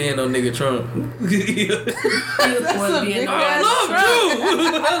don't want to be in no nigga Trump. You wanna a be in big no I ass love Trump.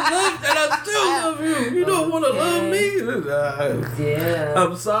 you. I love and I still love you. You don't want to love me. Yeah.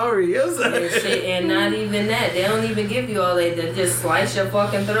 I'm sorry. Yes, And shit, and not even that. They don't even give you all that. They just slice your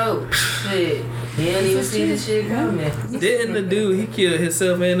fucking throat. Shit. You don't even see the shit coming. Didn't the dude he killed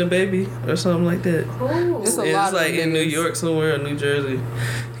himself and the baby or something like that? Ooh. It's a Yeah, lot it's like of in New niggas. York somewhere, or New Jersey.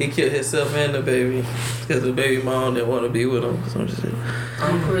 He killed himself and the baby because the baby mom didn't want to be with him. Some shit.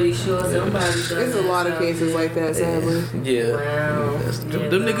 I'm pretty sure somebody does. There's a lot of cases like that, sadly. Yeah. Wow.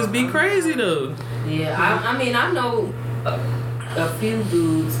 Them niggas be crazy though. Yeah, I mean, I know a few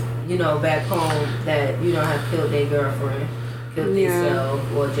dudes, you know, back home that, you know, have killed their girlfriend, killed Yeah.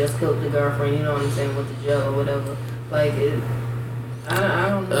 themselves, or just killed the girlfriend, you know what I'm saying, with the jail or whatever. Like, I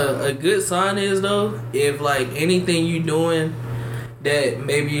don't know. A good sign is though, if like anything you doing that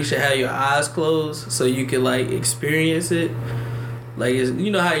maybe you should have your eyes closed so you can like experience it. Like it's,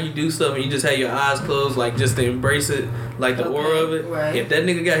 you know how you do stuff and you just have your eyes closed, like just to embrace it, like the aura of it. right. If that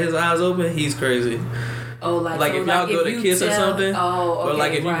nigga got his eyes open, he's crazy. Oh, Like if y'all go to you kiss or tell- something, oh, okay, or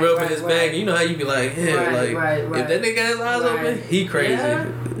like if you right, rub right, in his right. back, you know how you be like, yeah, Right, like if that nigga got his eyes Right. open, he crazy.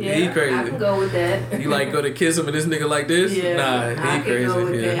 Yeah, He I crazy. can go with that. You like go to kiss him and this nigga like this? Yeah, Nah, I he can crazy. go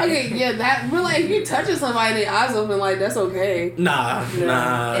with Yeah. that. Okay, yeah, that, but, like, if you touching somebody and their eyes open, like, that's okay. Nah.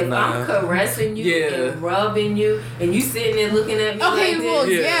 If I'm caressing you Yeah. and rubbing you, and you sitting there looking at me Okay, like well,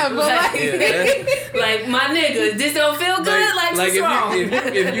 this, yeah, but, like, like, like my nigga, this don't feel good. Like what's wrong?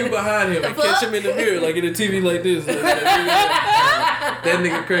 if you behind him and The catch fuck? him in the mirror, like in the TV like this, that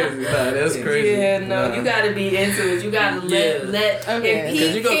nigga crazy. Nah, that's crazy. Yeah, no, Nah. you gotta be into it. You gotta let Okay. if 'Cause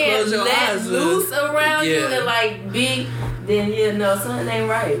he you gonna can't close your let eyes, loose around you yeah. and like be, then yeah, no, something ain't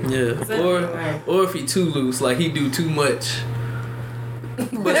right. Yeah, Right. or if he too loose, like he do too much.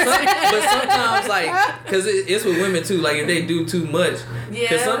 But sometimes, like, cause it's with women too. Like if they do too much, Yeah,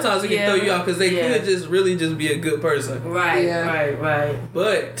 cause sometimes it can throw you off. Cause they yeah. could just really just be a good person. Right, Yeah. right.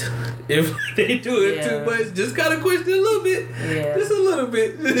 But if they do it Yeah. too much, just gotta question a little bit. Yeah. Just a little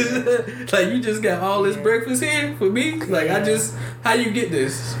bit. Like you just got all this Yeah. breakfast here for me. Like I Yeah. just, how you get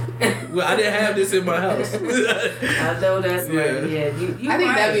this? Well, I didn't have this in my house. I know that's Yeah. right. Yeah, you I think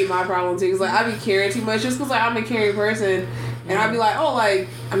right. that'd be my problem too. Cause like I be caring too much, just cause like I'm a caring person, and I'd be like, oh, like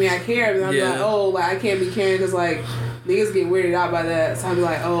I mean I care, but I'd be Yeah. like, oh, like I can't be caring cause like niggas get weirded out by that. So I'd be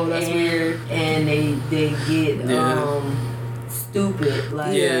like, oh, that's and, weird. And they get Yeah. stupid.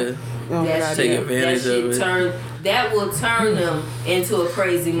 Like Yeah. Oh, that God, Take shit, advantage that of shit it. that will turn them into a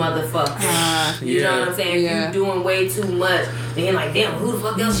crazy motherfucker. You know what I'm saying? Yeah. If you doing way too much, then you're like, damn, who the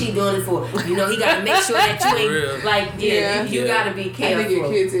fuck else she doing it for? You know, he gotta make sure that you ain't Real. like, Yeah. you gotta be I careful. think your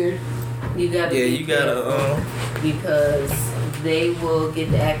kids here. You gotta Yeah, be you gotta. careful because they will get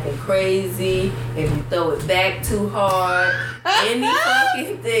to acting crazy if you throw it back too hard. Any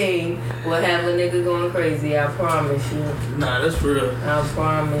fucking thing will have a nigga going crazy. I promise you. Nah, that's real. I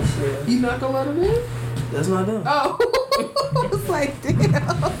promise you. You not gonna let them in? That's not them. Oh. It's like, damn.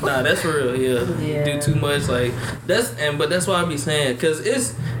 Nah, that's real. Yeah. Yeah. Do too much, like but that's why I be saying, cause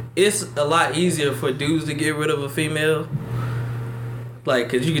it's a lot easier for dudes to get rid of a female. Like,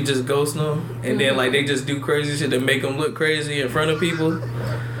 cause you can just ghost them, and then like they just do crazy shit to make them look crazy in front of people.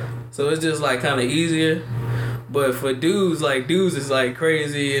 So it's just like kind of easier. But for dudes is like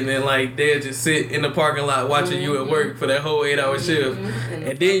crazy, and then like they'll just sit in the parking lot watching you at work for that whole 8-hour shift,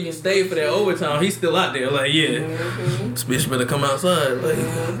 and then you stay for that overtime. He's still out there, like, yeah, this bitch better come outside.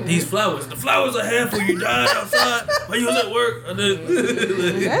 Like, these flowers, the flowers I had for you died outside while you was at work.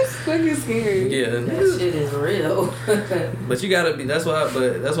 That's fucking scary. Yeah, That shit is real. but you gotta be. That's why.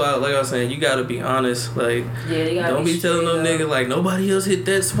 Like I was saying, you gotta be honest. Like, Yeah, you gotta don't be telling them straight niggas like nobody else hit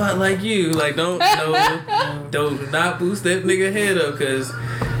that spot like you. Like, don't not boost that nigga head up, cause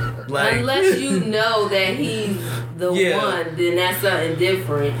like unless you know that he's the Yeah. one, then that's something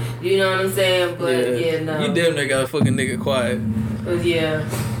different. You know what I'm saying? But no. you damn near got a fucking nigga quiet But yeah.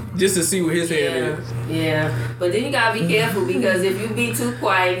 just to see what his head is. Yeah, but then you gotta be careful because if you be too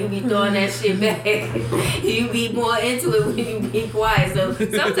quiet, you be throwing that shit back. You be more into it when you be quiet. So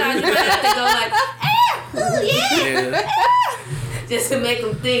sometimes you might have to go like, oh yeah, just to make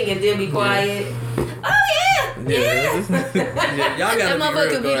them think and then be quiet. Oh yeah. Yeah, y'all gotta That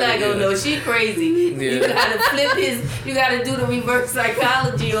motherfucker be like, oh no, she crazy. Yeah. You gotta flip you gotta do the reverse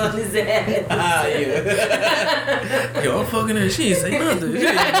psychology on his ass. Yeah. Yo, I'm fucking her. She ain't say nothing. She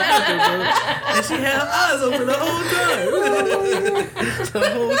ain't say nothing, bro. And she had her eyes open the whole time. The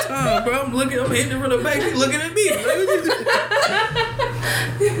whole time, bro. I'm hitting her from the back. She looking at me.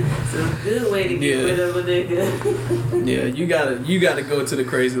 It's a good way to get rid of a nigga. Yeah, you gotta go to the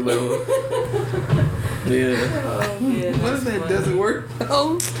crazy level. Yeah. Oh, man, What if that doesn't work?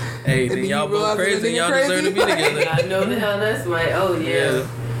 Oh. Hey, And then then y'all you both realize crazy and that y'all nigga deserve to be crazy. together. I know the hell that's my. Oh yeah.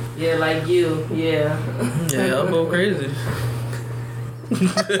 Yeah, like you. Yeah. Yeah, y'all both crazy.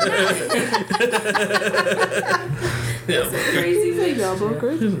 That's a crazy Y'all both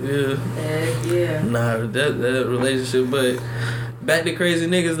crazy. Yeah. Heck yeah. Nah, that relationship, but back to crazy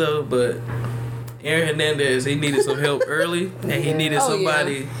niggas though, but Aaron Hernandez, he needed some help early, and he needed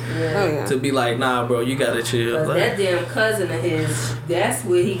somebody to be like, nah, bro, you gotta chill. But Like, that damn cousin of his, that's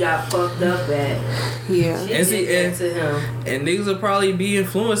where he got fucked up at. Yeah. She And see, did that to him. and niggas will probably be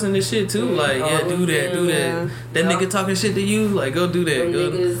influencing this shit too. Like, yeah, do that. Yeah. That nigga talking shit to you, like, go do that. Them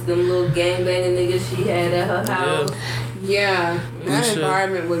Go. niggas, them little gangbanging niggas she had at her house. Yeah. That should.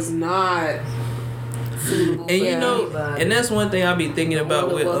 environment was not. Suitable And for you know, anybody. and that's one thing I be thinking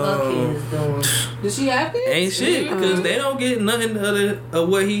about Wonder with what her kids doing. Did she have kids? ain't shit, because they don't get nothing other of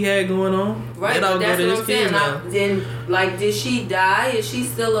what he had going on. Right, They all but go that's to what his I'm saying. kids now. Then, like, did she die? Is she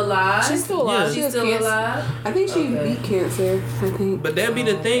still alive? She's still alive. Yeah. She She's has still cancer. alive? I think she Okay. beat cancer. I think. But that be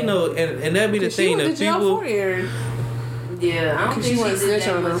the thing though, and that be the She thing went that to jail people. for Aaron. Yeah, I don't Cause think she she went did snitch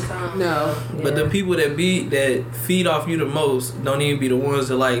that on much him. time. No. But the people that feed off you the most don't even be the ones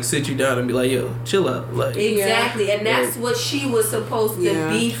that like sit you down and be like, yo, chill out. Like, Exactly, and that's what she was supposed to Yeah.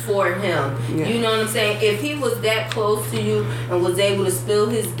 be for him. Yeah. You know what I'm saying? If he was that close to you and was able to spill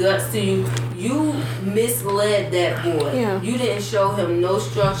his guts to you, you misled that boy. Yeah. You didn't show him no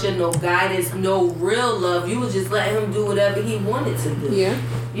structure, no guidance, no real love. You would just let him do whatever he wanted to do. Yeah.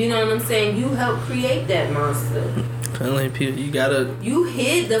 You know what I'm saying? You helped create that monster. telling people you gotta. You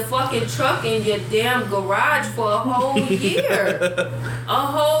hid the fucking truck in your damn garage for a whole year. A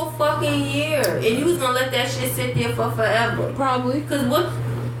whole fucking year. And you was gonna let that shit sit there for forever. Probably. Cause what,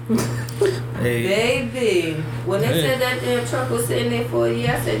 Hey, baby, when they said that damn truck was sitting there for a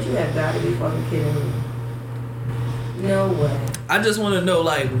year, I said, you have got to be fucking kidding me. No way. I just want to know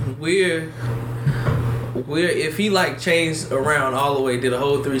like where if he like changed around all the way, did a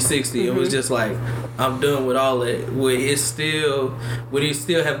whole 360, and was just like, I'm done with all that. Would he still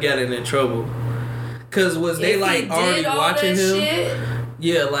have gotten in trouble? Cause was they If like he already did all watching that him? shit,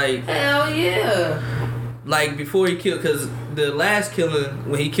 Yeah, like hell yeah. like before he killed. Cause the last killing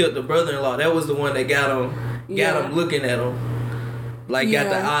when he killed the brother-in-law, that was the one that got him looking at him. Like got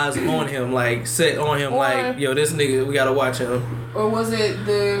the eyes on him, like set on him, like yo, this nigga, we gotta watch him. Or was it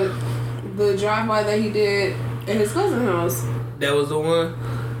the drive-by that he did at his cousin's house? That was the one.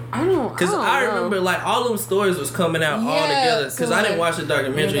 Because I remember like all them stories was coming out all together. Because I didn't watch the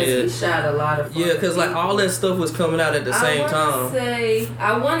documentary yet. He shot a lot of. Yeah, because like all that stuff was coming out at the same time.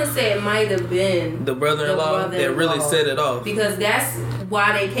 I want to say it might have been the brother-in-law that really set it off. Because that's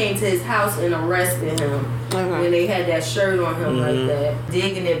why they came to his house and arrested him. When they had that shirt on him like that,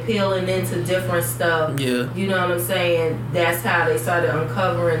 digging and peeling into different stuff. Yeah. You know what I'm saying? That's how they started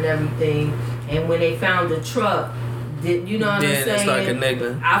uncovering everything. And when they found the truck, you know what I'm saying? Then it started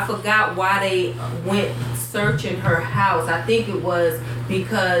connecting. I forgot why they went searching her house. I think it was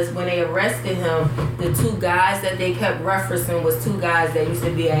because when they arrested him, the two guys that they kept referencing was two guys that used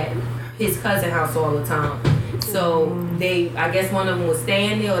to be at his cousin's house all the time. So I guess one of them was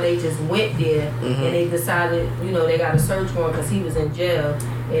staying there, or they just went there and they decided, they got a search warrant because he was in jail,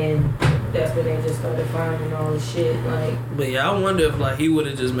 and that's when they just started finding all the shit. Like, but yeah, I wonder if like he would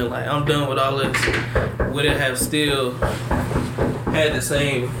have just been like, I'm done with all this. Would it have still had the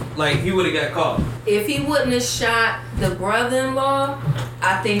same? Like he would have got caught. If he wouldn't have shot the brother-in-law,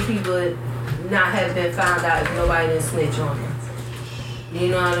 I think he would not have been found out if nobody didn't snitch on him. You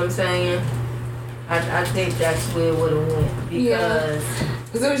know what I'm saying? I think that's where it would have went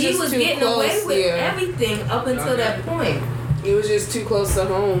because he was getting close, away with everything up until that point. It was just too close to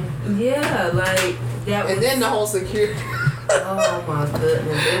home. Yeah, like that. And then the whole security. Oh my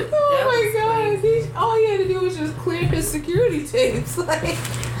goodness! Oh my god! All he had to do was just clear his security tapes. Like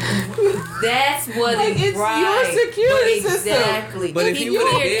that's what it's your security system. Exactly. But if he you would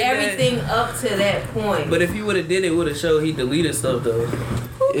have cleared did everything up to that point. But if he would have did it, would have showed he deleted stuff though.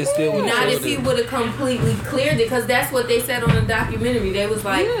 It still would have. Not if he would have completely cleared it, because that's what they said on the documentary. They was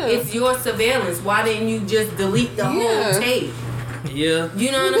like, it's your surveillance. Why didn't you just delete the whole tape? Yeah.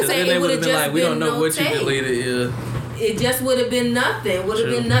 You know what I'm saying? Then It would have been just like, we don't know what tape. you deleted. Yeah. It just would have been nothing. Would have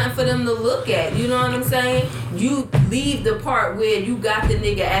been nothing for them to look at. You know what I'm saying? You leave the part where you got the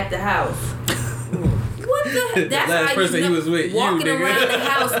nigga at the house. What the? That's the last how person you know, he was with, walking you, nigga. around the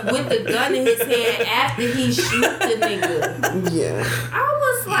house with the gun in his hand after he shoot the nigga. Yeah. I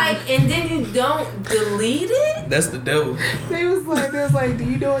was like, and then you don't delete it? That's the devil. They was like, do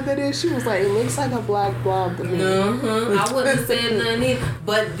you know what that is? She was like, it looks like a black blob to me. I wouldn't have said nothing either.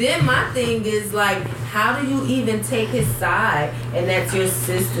 But then my thing is like, how do you even take his side and that's your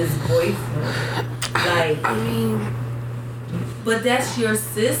sister's boyfriend? Like, I mean, but that's your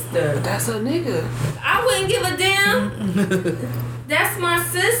sister. that's a nigga. I wouldn't give a damn. That's my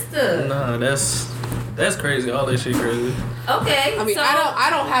sister. Nah, that's crazy. All that shit crazy. Okay. I mean, so, I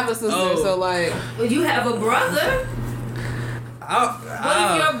don't have a sister, so like. You have a brother. What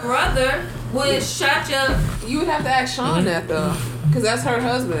if your brother would shot your? You would have to ask Sean that though, because that's her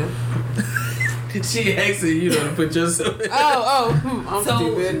husband. She asking you to put yourself in. I'm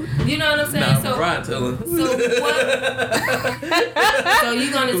stupid. You know what I'm saying? Nah, so Brian tell him. So what? So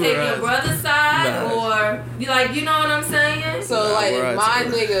you gonna take your brother's side, or you like? You know what I'm saying? So like, if my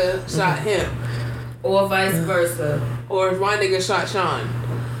nigga shot him, or vice versa, or if my nigga shot Sean.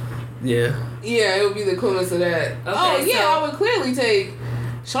 Yeah. Yeah, it would be the equivalent of that. Okay, so, I would clearly take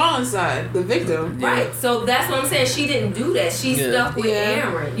Sean's side, the victim. Yeah. Right. So that's what I'm saying. She didn't do that. She stuck with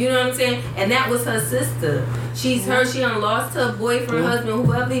Aaron. You know what I'm saying? And that was her sister. She's her. She done lost her boyfriend, husband,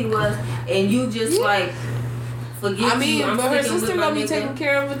 whoever he was, and you just like forget. I mean, but her sister gonna be taking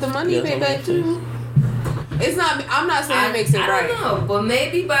care of with the money they back too. It's not. I'm not saying it makes it right. I don't know, but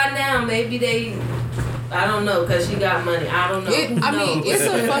maybe by now, maybe they. I don't know, because she got money. I don't know. I mean, it's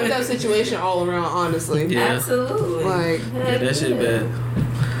a fucked up situation all around, honestly. Yeah. Absolutely. Like, Yeah, that shit bad.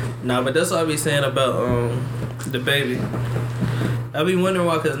 Nah, but that's what I be saying about the baby. I be wondering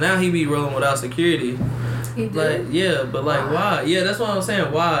why, because now he be rolling without security. He did? Like, yeah, but like, why? Yeah, that's what I'm saying.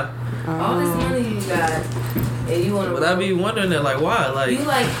 Why? All this money you got, and you want to. But I be wondering that, like, why? Like, you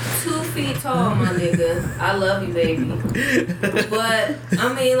like 2 feet tall, my nigga. I love you, baby. But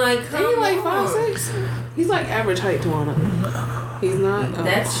I mean, like, come ain't he like on. 5'6"? He's like average height, Tawana. He's not. Oh.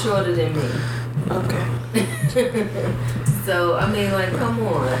 That's shorter than me. Okay. So I mean, like, come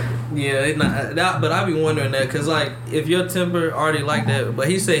on. yeah, it not that. But I be wondering that, cause like, if your temper already like that, but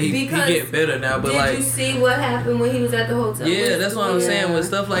he said he get better now. But did like, you see what happened when he was at the hotel? yeah, that's what I'm saying with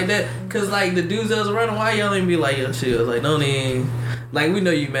stuff like that. Cause like the dudes that was around him, why y'all ain't be like, yo, chill? Like, don't even. Like, we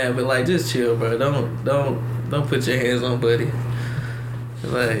know you mad, but like, just chill, bro. Don't put your hands on buddy.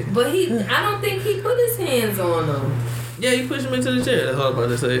 Like, but I don't think he put his hands on him. yeah, you push him into the chair. That's all I'm about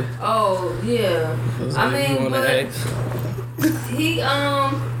to say. Oh yeah, I mean, but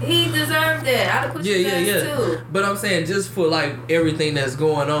he deserved that. I'd have pushed his ass too. But I'm saying just for like everything that's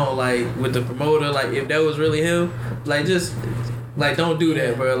going on, like with the promoter, like if that was really him, like just like don't do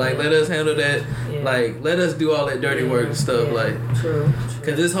that, bro. Like let us handle that. Yeah. Like, let us do all that dirty work and stuff. Like, true.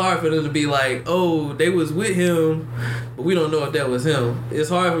 Because it's hard for them to be like, oh, they was with him, but we don't know if that was him. It's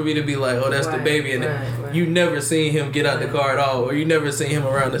hard for me to be like, oh, that's the baby. And you never seen him get out the car at all, or you never seen him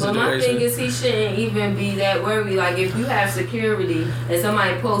around the situation. My thing is, he shouldn't even be that worried. Like, if you have security and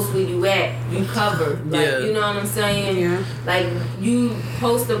somebody posts where you at, you cover. Like, you know what I'm saying? Yeah. Like, you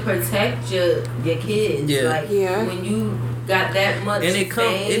supposed to protect your kids. Yeah. Like, when you got that much and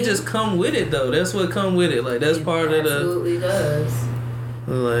it just come with it, though. That's what come with it. Like, that's part of the... absolutely does.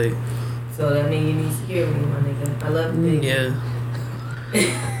 Like... So that means you need security, my nigga. I love you.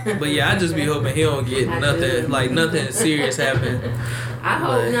 Yeah. But yeah, I just be hoping he don't get nothing serious happen. I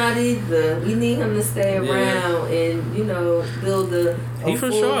hope not either. We need him to stay around and, build a from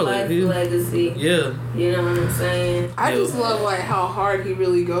full Charlotte. life legacy. Yeah. You know what I'm saying? I just love like how hard he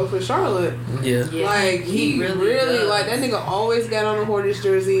really go for Charlotte. Yeah. Like he really like that nigga always got on a Hornets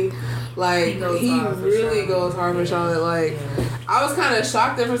jersey. Like he really goes hard for Charlotte. Like I was kind of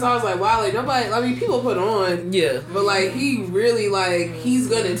shocked at first. I was like, wow, like nobody. I mean, people put on. Yeah. But like he really like he's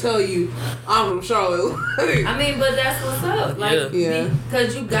gonna tell you, I'm from Charlotte. I mean, but that's what's up. Like,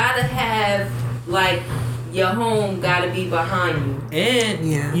 because you gotta have like your home gotta be behind you. And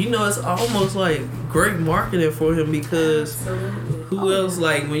it's almost like great marketing for him because. Absolutely. Who else,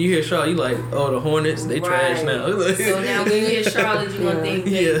 like, when you hear Charlotte, you like, oh, the Hornets, they trash now. So now when you hear Charlotte, you gonna think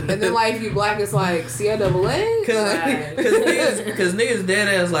And then, like, if you black, it's like, CIAA? Because niggas dead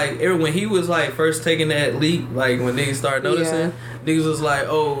ass, like, when he was, like, first taking that leap, like, when niggas started noticing, niggas was like,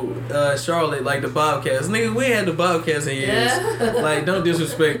 oh, Charlotte, like, the Bobcats. Niggas, we ain't had the Bobcats in years. Like, don't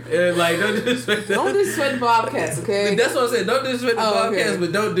disrespect. Don't disrespect the Bobcats, okay? That's what I said. Don't disrespect the Bobcats,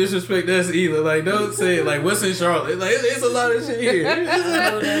 but don't disrespect us either. Like, don't say, like, what's in Charlotte? Like, it's a lot of shit here.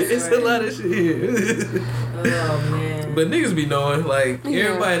 It's a lot of shit here. Oh man! But niggas be knowing, like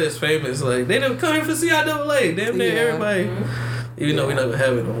everybody that's famous, like they done come here for CIAA. Damn near everybody. Even though we never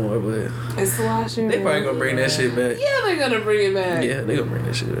have it no more, but it's the last year. They probably gonna bring that shit back. Yeah, they're gonna bring it back. Yeah, they gonna bring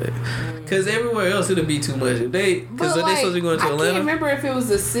that shit back. Cause everywhere else it'll be too much. If they, cause they supposed to be going to Atlanta. I can't remember if it was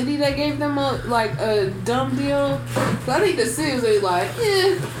the city that gave them a dumb deal. But I think the city was like,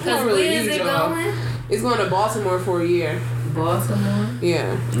 Cause really where is it going? It's going to Baltimore for a year. Baltimore?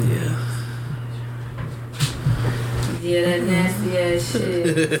 Yeah. Yeah, that nasty ass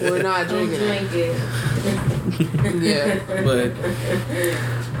shit. We're not drinking it. Yeah. But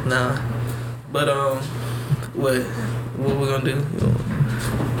nah. But what we gonna do?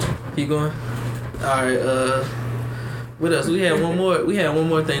 Keep going? Alright, what else? We had one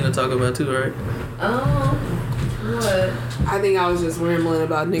more thing to talk about too, right? What? I think I was just rambling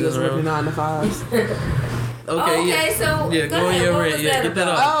about niggas working 9 to 5s. Okay, so go on your rant. Yeah, get that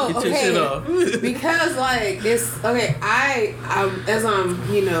off. Get your shit off. Because like it's okay. I'm as I'm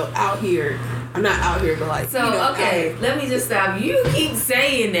out here. I'm not out here, but like so. Let me just stop. You keep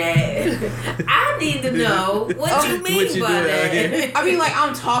saying that. I need to know what you mean by that. I mean, like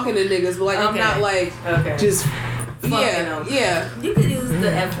I'm talking to niggas, but like I'm not like just. Yeah. You could use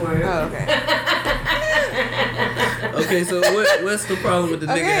the F word. Oh, okay. Okay, so what's the problem with the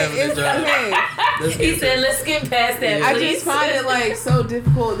nigga having a job? He said, let's get past that. I just find it like so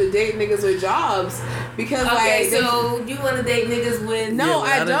difficult to date niggas with jobs because so you want to date niggas with? No,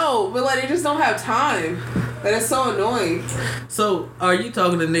 I don't. But like they just don't have time. That is so annoying. So are you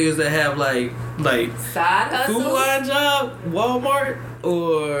talking to niggas that have like side hustle, Food Line job, Walmart,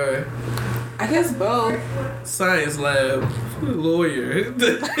 or? I guess both. Science lab, lawyer.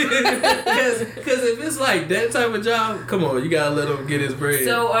 Because if it's like that type of job, come on, you gotta let him get his bread.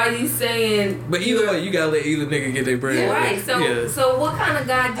 So are you saying? But either way, you gotta let either nigga get their bread. Yeah, right. So what kind of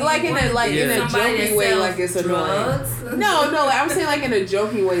guy do you like in a joking way? Like it's annoying. No. I'm saying like in a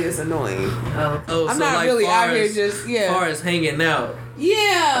joking way, it's annoying. Oh, I'm so not like really out here just As far as hanging out.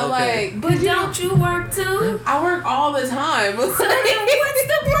 Yeah, okay. But don't you work too? I work all the time. So then what's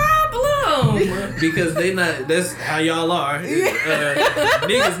the problem? Because they not. That's how y'all are.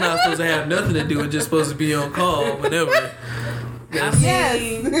 Niggas not supposed to have nothing to do. It's just supposed to be on call whenever. Yes.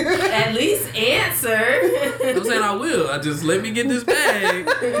 At least answer. I'm saying I will. I just let me get this bag.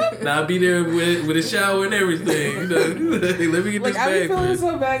 Now I'll be there with a shower and everything. Let me get this bag. I be feeling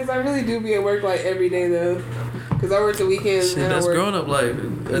so bad because I really do be at work like every day though. Because I work the weekends. Shit, that's grown up life.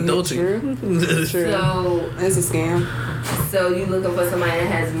 Adulting. True. So it's a scam. So you looking for somebody that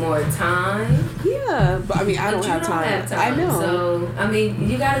has more time? Yeah, but I mean I don't have time. I know. So I mean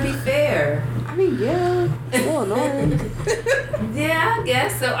you gotta be fair. I mean yeah, it's still annoying. Yeah, I I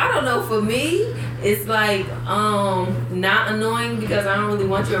guess so. I don't know. For me, it's like not annoying because I don't really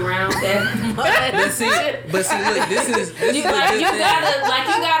want you around that much. But see, look, this is You a good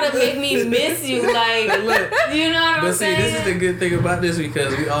thing. gotta make me miss you, like Look, you know what I'm but see, saying? this is the good thing about this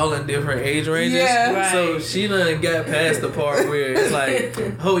because we all in different age ranges. Yeah. Right. So she done got past the part where it's like,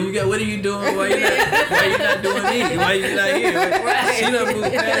 oh, what are you doing? Why you not doing me? Why you not here? Right. She done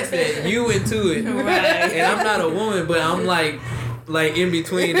moved past that. You into it. Right. And I'm not a woman, but I'm like in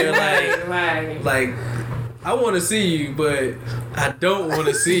between. They're right. like, I want to see you, but I don't want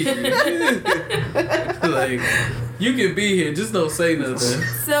to see you. Like, you can be here, just don't say nothing.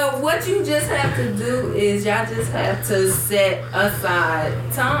 So what you just have to do is y'all just have to set aside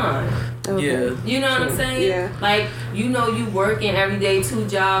time. Yeah. You know what I'm saying? Yeah. Like, you know you working every day 2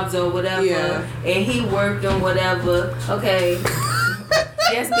 jobs or whatever, Yeah. and he working whatever. Okay.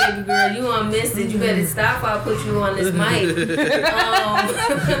 Yes, baby girl, you on missed it. You better stop while I put you on this mic.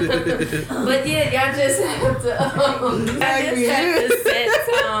 But yeah, y'all just have to set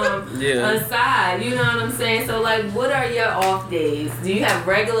time aside. You know what I'm saying? So like, what are your off days? Do you have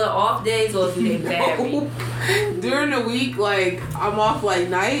regular off days or do they vary? During the week, like I'm off like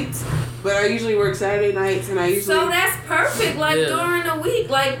nights, but I usually work Saturday nights, and I usually. So that's perfect. Like during the week,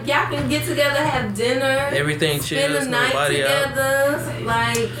 like y'all can get together, have dinner, Everything spend chills, the night nobody out. together.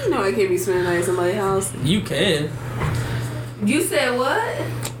 Like You know I can't be spending nights in my house. You can. you said, what?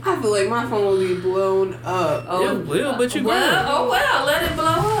 I feel like my phone will be blown up. Oh, Yeah, well, but you well, let it blow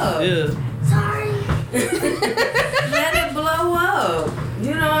up. Yeah. Sorry. Let it blow up.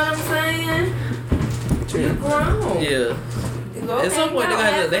 You know what I'm saying? You grown. Yeah. Go At some hang point,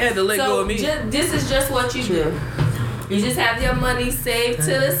 out, they had to let go of me. This is just what you do. You just have your money saved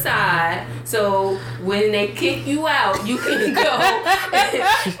to the side, so when they kick you out, you can go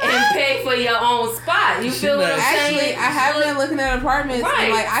and pay for your own spot. You feel what I'm Actually, saying? I have been looking at apartments. Right.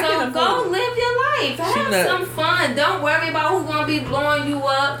 And like I so can go afford. live your life. Have some fun. Don't worry about who's gonna be blowing you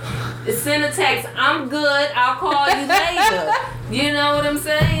up. Send a text. I'm good. I'll call you later. You know what I'm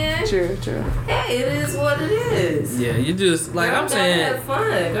saying? True. Hey, it is what it is. Yeah, you just like Girl I'm gotta saying. have fun.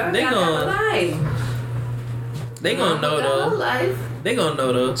 Girl they gotta gonna- have a life. They gonna know Got a though. life. They gonna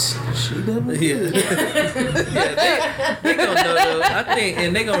know though. She doesn't. Yeah. They gonna know though. I think,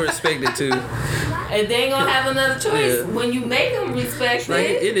 and they gonna respect it too. And they ain't gonna have another choice Yeah. when you make them respect Like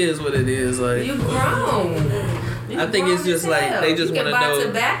it. it is what it is. Like You grown. You I think it's grown just as like hell. they just you can wanna buy know.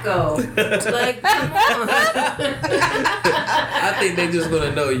 tobacco. Like, come on. I think they just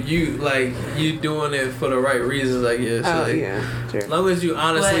gonna know you doing it for the right reasons. I guess. Oh Like, yeah. True. As long as you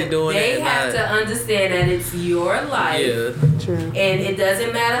honestly But doing they it. and have not- to understand that it's your life. Yeah. True. And it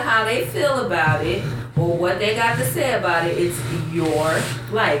doesn't matter how they feel about it or what they got to say about it. It's your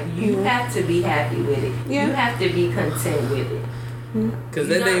life. You have to be happy with it. Yeah. You have to be content with it. Cause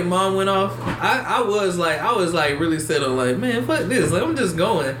that day mom went off, I was like really set on like, man, fuck this. Like I'm just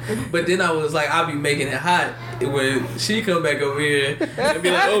going. But then I was like, I'll be making it hot when she come back over here and be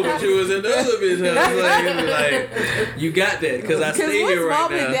like, oh, but you was in the other bitch house. Like, it be like, you got that. Cause I stay here right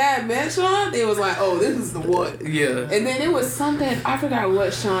mom and now. dad met Sean, it was like, oh, this is the one. Yeah. And then it was something, I forgot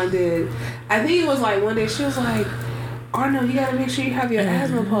what Sean did. I think it was like one day she was like, Arno, you gotta make sure you have your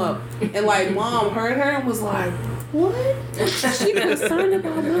asthma pump. And like mom heard her and was like, what? She concerned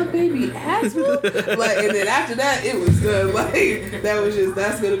about my baby asthma? Like, and then after that, it was good. Like,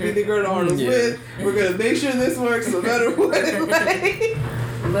 that's gonna be the girl Arnold's with. We're gonna make sure this works no matter what. Like,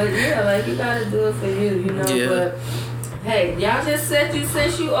 But yeah, like you gotta do it for you know. Yeah. But hey, y'all just said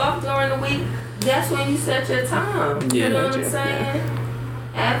since you off during the week, that's when you set your time. Yeah. You know what I'm Yeah. saying?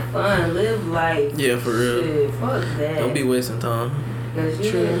 Have fun, live life. Yeah, for real. Shit, fuck that. Don't be wasting time.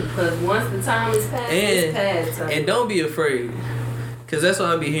 Because once the time is past, it's past. Time. And don't be afraid. Cause that's what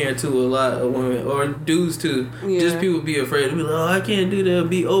I be hearing too, a lot of women or dudes too. Yeah. Just people be afraid to be like, oh, I can't do that.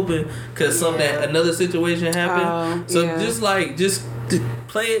 Be open, cause another situation happened. So just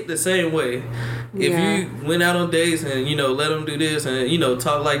play it the same way. If you went out on dates and let them do this and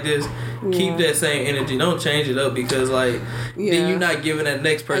talk like this, keep that same energy. Don't change it up because then you're not giving that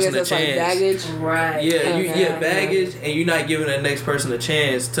next person a chance. Like baggage. Right. Yeah, baggage, and you're not giving that next person a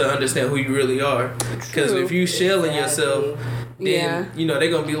chance to understand who you really are. Because if you shelling yourself, then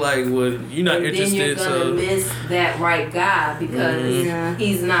they're gonna be like, well, you're not interested. Then you're gonna miss that right guy because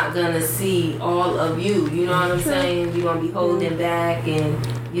he's not gonna see all of you. You know what I'm saying? You're gonna be holding back, and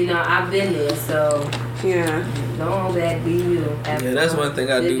I've been there, so don't hold back. Be you. Yeah, that's one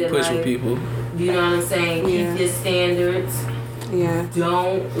thing I do push with people. You know what I'm saying? Keep your standards. Yeah.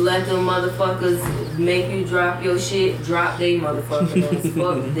 Don't let them motherfuckers make you drop your shit. Drop they motherfucking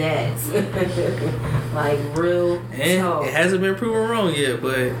ass. Fuck that. Like real And talk. it hasn't been proven wrong yet,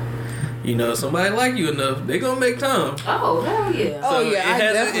 but you know, somebody like you enough, they gonna make time. Oh hell yeah. Oh, yeah, I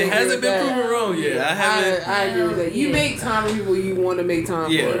definitely it hasn't agree been with that. proven wrong yet. I haven't. I agree with that. You Yeah. make time for people you want to make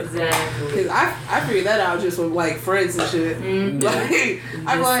time Yeah. for. Exactly. Cause I figured that out just with like friends and shit. Mhm. Like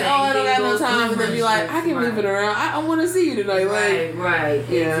I'm The like, oh, I don't same got no thing time, goes and then be like, I can move it around. I want to see you tonight. Like, Right,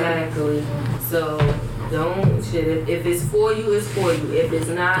 Yeah. exactly. So don't shit. If it's for you, it's for you. If it's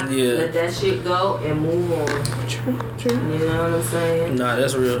not, Yeah. let that shit go and move on. true. You know what I'm saying? Nah,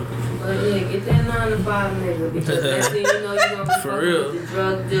 that's real. But yeah, get that 9 to 5 nigga because next thing you know, you're gonna be For fucking real. with the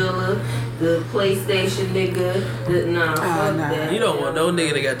drug dealer, the PlayStation nigga. Fuck nah. that. You don't want no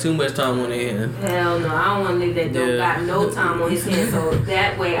nigga that got too much time on their hand. Hell no, I don't want a nigga that don't Yeah. got no time on his hands, so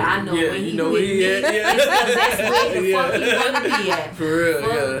that way I know Yeah, when you he know with where he me, at, yeah. it's the best way the Yeah. fuck he wanna be at. For real,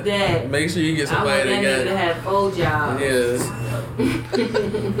 Fuck yeah. that. Make sure you get I want somebody that nigga to that have 4 jobs. got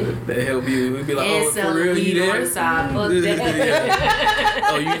that help you. We'd be like, And oh, for selling real, you weed on there? the side. Fuck that.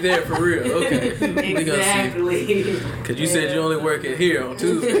 Oh, you there for real? Okay. We gonna see. Exactly. Cause you said you only work it here on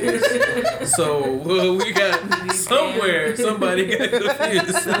Tuesdays. So we got somewhere somebody got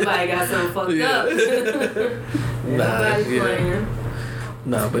confused. Somebody got something fucked Yeah. up. Nobody's yeah. playing.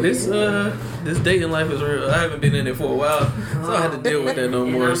 Nah, but it's this dating life is real. I haven't been in it for a while, so I had to deal with that no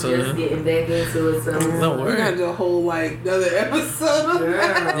And more. I'm So just getting back into it. So don't We worry. gotta do a whole like another episode of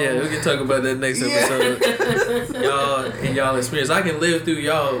that. Yeah, we can talk about that next episode. Y'all experience. I can live through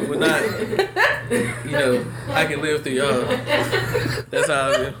y'all. We're not, you know, I can live through y'all. That's how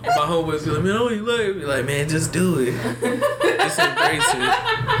I feel. My homeboys be like, man, I don't even love it. Be like, man, just do it. Just embrace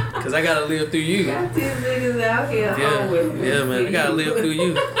it. Cause I gotta live through you. got these niggas out here Yeah, always. yeah, man. I gotta live through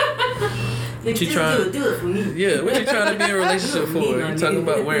you. What you trying- do it for me. Yeah, what you trying to be in a relationship for? You talking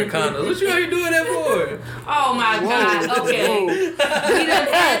about wearing condoms. What you out here doing that for? Oh my God. Okay. We done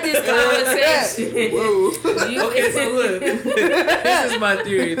had this conversation. Whoa. You- Okay, so look, this is my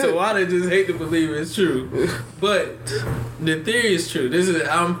theory. Tawana just hate to believe it's true, but the theory is true.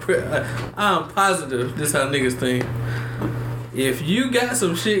 I'm positive. This how niggas think. If you got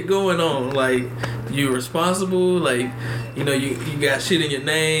some shit going on, like you responsible, like you know you got shit in your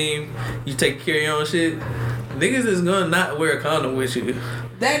name, you take care of your own shit, niggas is gonna not wear a condom with you.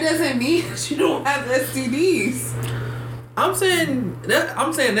 That doesn't mean that you don't have STDs. I'm saying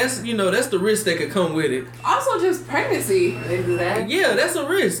that's you know that's the risk that could come with it. Also, just pregnancy. Exactly. Yeah, that's a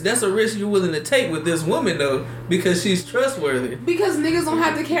risk. That's a risk you're willing to take with this woman though, because she's trustworthy. Because niggas don't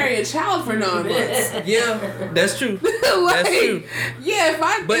have to carry a child for 9 months. Yeah, that's true. Like, That's true.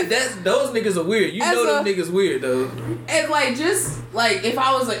 yeah, But those niggas are weird. You As know them a- niggas weird though. and like just like if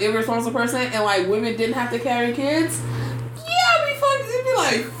I was an irresponsible person and like women didn't have to carry kids, yeah, I'd be fucking. It'd be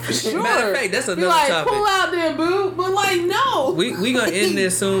like sure. Matter of fact, that's Be another like, topic. pull out there, boo. But like, no. We gonna end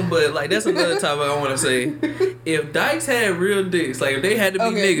this soon, but like that's another topic I want to say. If dykes had real dicks, like if they had to be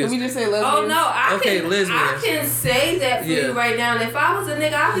Okay, niggas, let me just say lesbian. Oh no, I lesbians. can say that for Yeah. you right now. And if I was a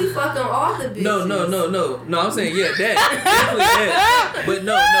nigga, I'd be fucking all the bitches. no. I'm saying yeah, that definitely that. But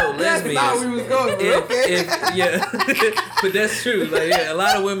no, That's lesbians. not where we was going. But okay. But that's true. Like yeah, a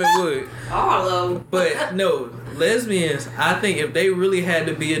lot of women would. All of them. But no, lesbians, I think if they really had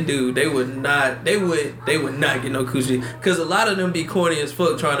to be a dude, they would not get no coochie. Cause a lot of them be corny as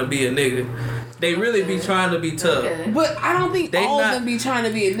fuck trying to be a nigga. They really be trying to be tough. Okay. But I don't think They all not- of them be trying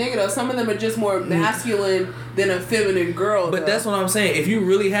to be a nigga though. Some of them are just more masculine than a feminine girl. But though. that's what I'm saying. If you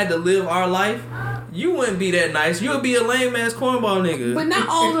really had to live our life, you wouldn't be that nice. You would be a lame ass cornball nigga. But not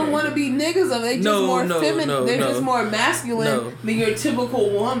all of them want to be niggas though. They just more feminine. They're just more masculine than your typical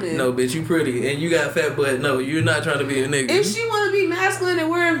woman. No, bitch, you pretty and you got fat butt. No, you're not trying to be a nigga. If she want to be masculine and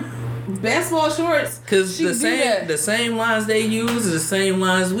wear basketball shorts, Cause she the can do same that. the same lines they use is the same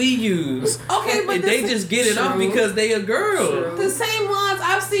lines we use. Okay, but And they this is just get it off true. because they a girl. True. the same lines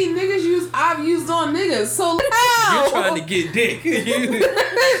I've seen niggas use. I've used on niggas. So how? You're trying to get dick.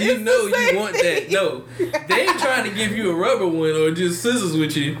 you know the you same want that. thing. No, they ain't trying to give you a rubber one or just scissors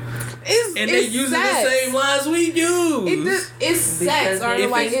with you, and they it's using sex. the same lines we use. It's sex, Because or they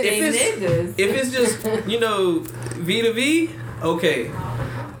like if it's niggas. If it's just, you know, V to V, okay,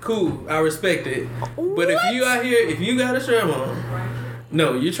 cool, I respect it. But if you out here, if you got a strap on,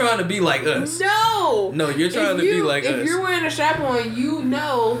 no, you're trying to be like us. No. No, you're trying If to be you- like if us. you're wearing a strap on, you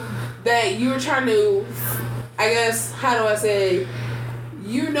know that you're trying to, I guess, how do I say,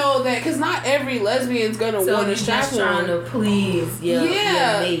 you know that because not every lesbian's gonna So want you're to strap just trying on. to please your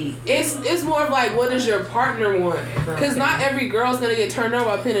mate. It's more of like, what does your partner want? Because not every girl's gonna get turned on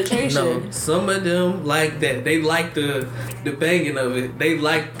by penetration. No, some of them like that. They like the banging of it. They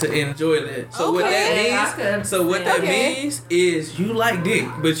like to enjoy that. So what Okay. that means is you like dick,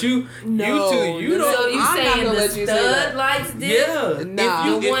 but you don't. So you I'm not saying gonna the let you say stud that. likes dick? Yeah.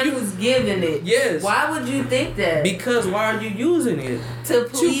 Nah. The one who's giving it. Yes. Why would you think that? Because why are you using it? To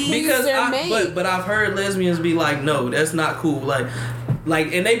please. Because their mate. but I've heard lesbians be like, no, that's not cool.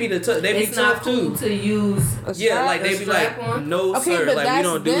 Like, and they be it's not tough cool too. to use. Yeah, like they be like, strap-on? no Okay, sir, but like we that's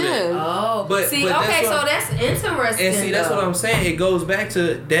don't do that. them. Oh, But see, that's okay, what- so that's interesting. And see, that's what I'm saying. It goes back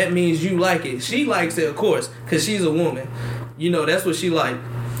to that means you like it. She likes it, of course, because she's a woman. You know, that's what she like.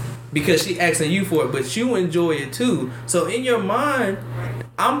 Because she asking you for it, but you enjoy it too. So in your mind,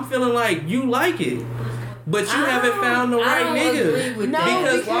 I'm feeling like you like it. But you haven't found the right nigga. With No,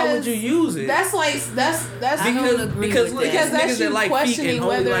 that. Because why would you use it? That's like that's I don't agree because with look, that. it's because that's niggas that you like feet questioning and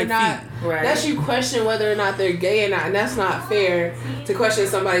only whether or like not feet. Right. that's you question whether or not they're gay or not, and that's not fair to question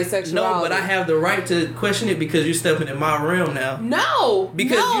somebody's sexuality. No, but I have the right to question it because you're stepping in my realm now. no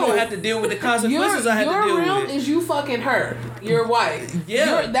Because no. you don't have to deal with the consequences I have to your deal realm with. is you fucking her, your wife.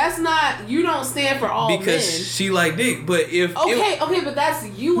 Yeah. That's not, you don't stand for all Because men. she like dick. But if Okay, but that's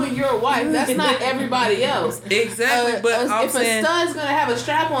you and your wife. That's not everybody else. exactly, but I'm if saying a stud's gonna have a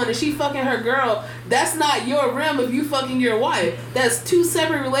strap on and she fucking her girl, that's not your realm if you fucking your wife. That's two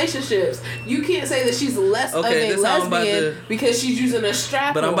separate relationships. You can't say that she's less of Okay, a this how I'm about lesbian to- because she's using a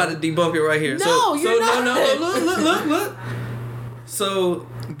strap But on. I'm about to debunk it right here. No, you're not. No, look. So,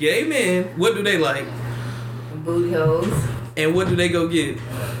 gay men, what do they like? Booty holes. And what do they go get?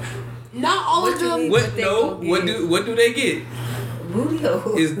 Not all What of you them. mean? What they no? go get? What do they get? Booty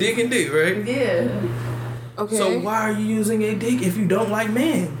holes. It's dick and dick, right? Yeah. Okay. So why are you using a dick if you don't like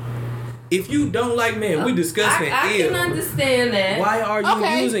men? If you don't like men, we discussing I ill. can understand that. Why are you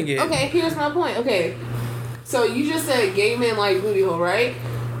okay. using it? Okay, here's my point. Okay. So you just said gay men like booty hole, right?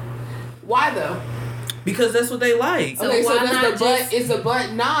 Why though? Because that's what they like. So okay, so why does not the butt just- is the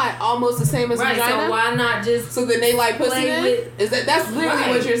butt not almost the same as Right, vagina? so why not just So then they like pussy play then? with- Is that's literally Right.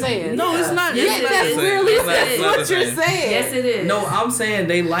 what you're saying? No, it's not. Yes, Yeah, it It's not that's is. the same. literally It's not- that's it's not what the you're same. saying. Yes, it is. No, I'm saying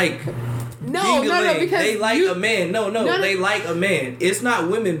they like. No, because they like you, a man. No, No. they like a man. It's not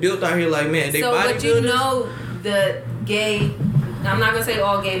women built out here like men. They So, but you bodybuilders. know, the gay, I'm not gonna say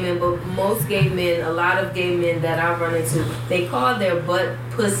all gay men, but most gay men, a lot of gay men that I run into, they call their butt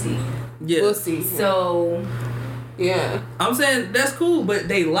pussy. Yeah. pussy. So Yeah. I'm saying that's cool, but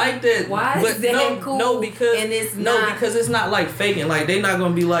they like that. Why but is that no, cool No, because and it's no, not- because it's not like faking. Like they not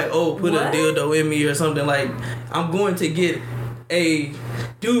gonna be like, oh, put What? a dildo in me or something. Like I'm going to get a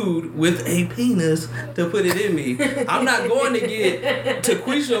dude with a penis to put it in me. I'm not going to get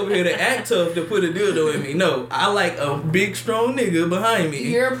Taquisha over here to act tough to put a dildo in me. No, I like a big strong nigga behind me.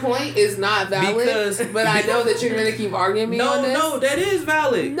 Your point is not valid, Because- but I know that you're gonna keep arguing me on this. No, that is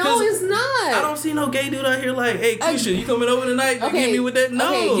valid. No, 'Cause it's not. I don't see no gay dude out here like, hey, Quisha, you coming over tonight to Okay, get me with that? No.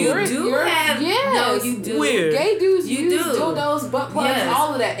 okay, you You're- do you're- have yes. no, you do. Where? Gay dudes You use do. dildos, butt plugs, Yes.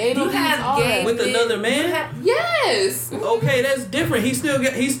 all of that. Anal You beads, have all gay that. With another man? you have- Yes. Okay, that's different. He's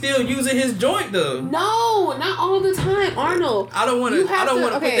still using his joint though. No, not all the time, Arnold. I don't want You to. have I don't to-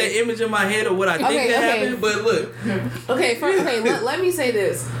 want to okay. put that image in my head of what I think Okay, that okay. happened. But look, Okay, let me say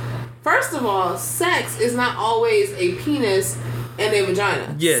this. First of all, sex is not always a penis and a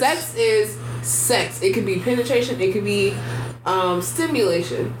vagina. Yes. Sex is sex. It could be penetration. It could be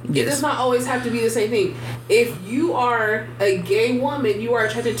stimulation. It Yes. does not always have to be the same thing. If you are a gay woman, you are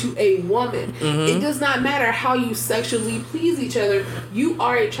attracted to a woman. Mm-hmm. It does not matter how you sexually please each other. You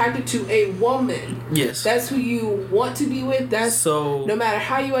are attracted to a woman. yes. That's who you want to be with. That's So no matter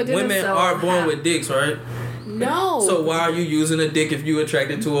how you identify. women So are born how- with dicks, right? No. So why are you using a dick if you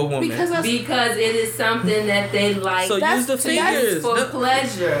attracted to a woman? because that's because it is something that they like so that's- use the that's fingers. for No,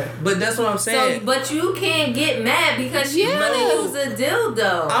 pleasure. but that's what I'm So, saying. but you can't get mad because she Yeah. really used a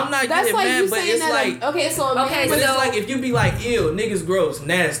dildo. I'm not That's getting like mad, you but saying it's that. like. Okay, so a Okay, man But was- it's like if you be like, ew, niggas gross,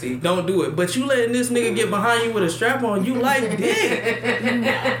 nasty, don't do it. But you letting this nigga get behind you with a strap on, you like dick.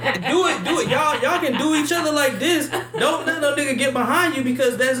 do it. Y'all can do each other like this. Don't let no nigga get behind you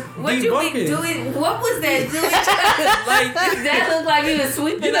because that's What you be debunking. doing? What was that? Doing? Like that looked like you was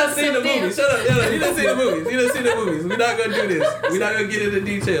sweeping you up done seen the some movie. Shut up. You done seen the movies. You done seen the movies. We're not gonna do this. We're not gonna get into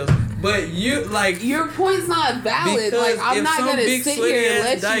details. But you like your point's not valid. because Like I'm if not some gonna big sit sweaty here and ass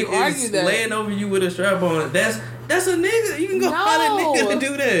let dyke you argue is that. laying over you with a strap on, that's a nigga. You can go find a No. nigga to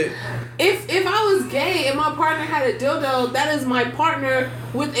do that. If I was gay and my partner had a dildo, that is my partner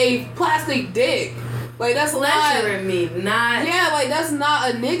with a plastic dick. Like that's pleasuring me, not. Yeah, like that's not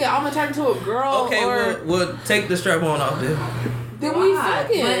a nigga. I'm attracted to a girl. Okay, or well, take the strap on off then. then we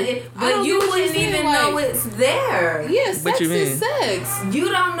fucking. But you wouldn't even know it's there. Yeah, sex you mean? is sex. You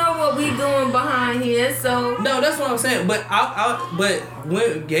don't know what we doing behind here, so. No, that's what I'm saying. But but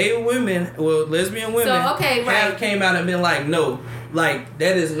when gay women, well, lesbian women, have came out and been like, no, like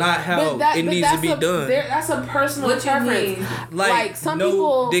that is not how it needs to be done. That's a personal What you preference. mean? Like some no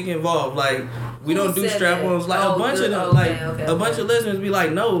people, dick involved. Like we don't do said strap-ons. Like that? a bunch of them, a bunch of lesbians be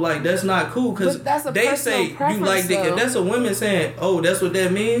like, no, like that's not cool because But that's a they personal say you preference, like dick. though. If that's a woman saying, oh, that's what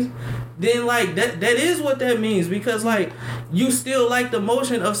that means. Then like that is what that means because like you still like the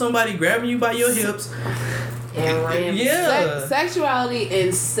motion of somebody grabbing you by your hips. And Yeah. Sexuality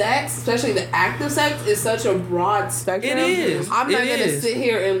and sex, especially the act of sex, is such a broad spectrum. It is. I'm not gonna sit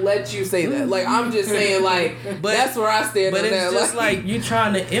here and let you say that. Like I'm just saying, like But- that's where I stand. But on it's that. just like you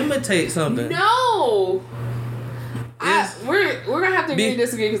trying to imitate something. no. It's- We're gonna have to agree to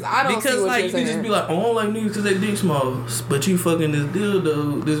disagree because I don't see Because what like you're you saying. just be like, oh, I don't like niggas because they dick small, but you fucking this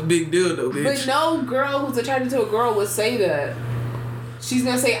dildo, this big dildo, bitch. But no girl who's attracted to a girl would say that. She's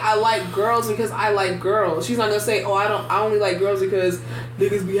gonna say I like girls because I like girls. She's not gonna say, oh, I only like girls because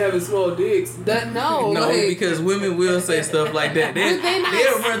niggas be having small dicks. That no, No, like, because women will say stuff like that.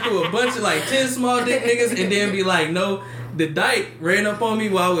 They'll run through a bunch of like 10 small dick niggas and then be like, no, the dyke ran up on me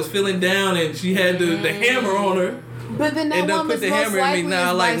while I was feeling down and she had the hammer on her. But then that And don't woman's put the most hammer in me, likely now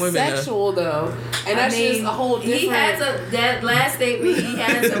I is like women now. bisexual though, and that's just a whole different. He has that last statement. He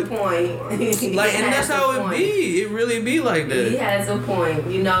has a point. Like, and that's how it be. It really be like that. He has a point.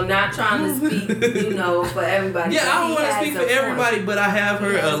 You know, not trying to speak. You know, for everybody. Yeah, I don't want to He speak has for a everybody, point. but I have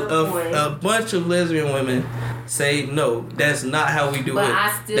heard He has a point. a bunch of lesbian women say, no, that's not how we do But it.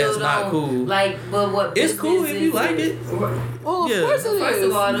 I still that's don't not cool. like. But what? It's business cool if you is like it. Well, Yeah. of course it is. First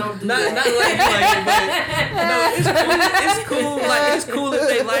of all, don't do Not that. like you like it, but no, it's cool. Like it's cool if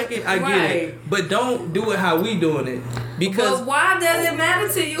they like it. I get Right. it, but don't do it how we doing it because But why does it matter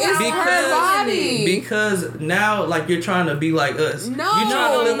to you? It's how her I body. because now like you're trying to be like us. No. you're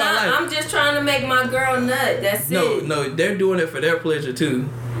trying to No, live my not, life. I'm just trying to make my girl nut. That's it. No, they're doing it for their pleasure too.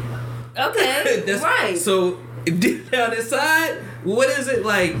 Okay. That's right. So deep down inside, what is it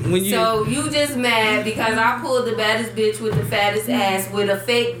like when you? So you just mad because I pulled the baddest bitch with the fattest ass with a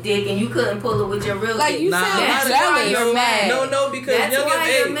fake dick and you couldn't pull it with your real Like, dick. you Nah, sound That's jealous. why you're mad. No, because That's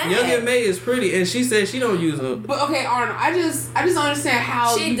why you're mad. Young May is pretty, and she said she don't use them. But okay, Arnold, I just don't understand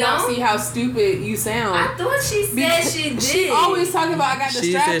how She you don't don't? see how stupid you sound. I thought she said Because she did. She always talking about I got the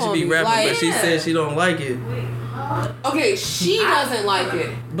She strap said on she be me. rapping, Like, but she said she don't like it. okay, she doesn't like it.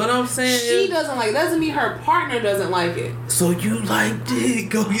 But I'm saying She doesn't like it. Doesn't mean her partner doesn't like it. So you like dick?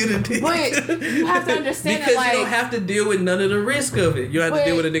 Go get a dick. But you have to understand because that, like, you don't have to deal with none of the risk of it. You don't have to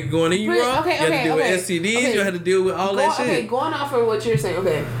deal with a nigga going in you but- wrong. okay, you have to deal okay, with STDs. okay. You have to deal with all that shit. Okay, going off of what you're saying.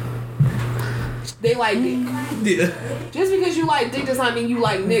 Okay, they like dick. Yeah. Just because you like dick does not mean you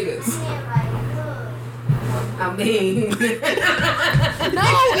like niggas. I mean. No,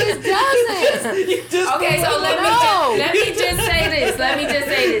 it doesn't. You just Okay, so let me just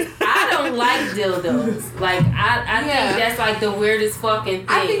say this. I don't like dildos. Like I Yeah. think that's like the weirdest fucking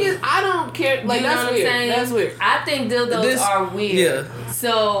thing. I don't care. Like You know that's what I'm weird. saying? That's weird. I think dildos are weird. Yeah.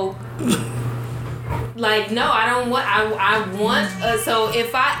 So, like, no, I don't want. I want. So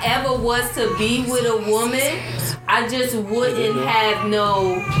if I ever was to be with a woman, I just wouldn't have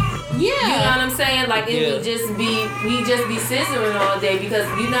no. Yeah. You know what I'm saying? Like it would just be we just be scissoring all day because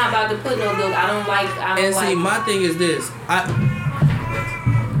you're not about to put no dildo. I don't like. And see, my thing is this: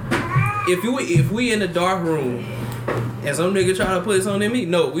 if we in the dark room and some nigga try to put something in me,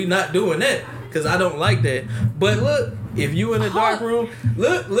 no, we not doing that because I don't like that. But look, if you in the dark room,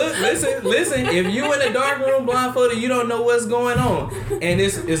 listen. If you in the dark room blindfolded, you don't know what's going on, and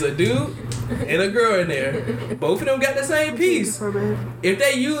it's a dude and a girl in there. Both of them got the same piece. If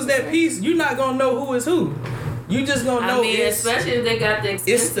they use that piece, you're not gonna know who is who. You just gonna know. I mean, especially if they got the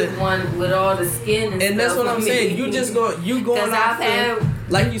expensive one with all the skin and stuff. And that's what I'm saying. You just going off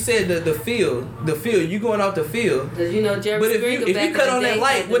like you said the feel. You going off the feel. Because you know Jerry But Springer if you cut on that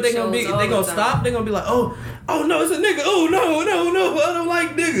light, what they gonna be? They gonna stop. They gonna be like, oh no, it's a nigga. Oh no, I don't like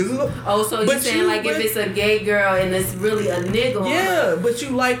niggas. Oh, so you saying like if it's a gay girl and it's really a nigga? Yeah, but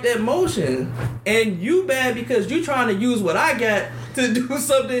you like that motion, and you bad because you trying to use what I got to do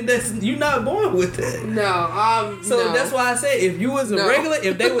something that's you not born with that. No, So that's why I said if you was regular,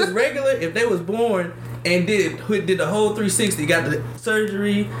 if they was regular, if they was born and did the whole 360, got the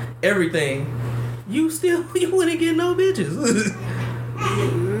surgery, everything, you wouldn't get no bitches.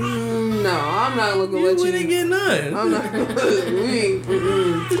 No, I'm not looking You at you. wouldn't get none. I'm not.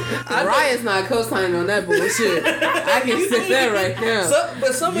 Ryan's not co-signing on that bullshit. I can say that right now.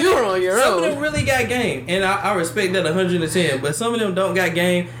 But some of You're them, on your some own. of them really got game, and I respect that 110. But some of them don't got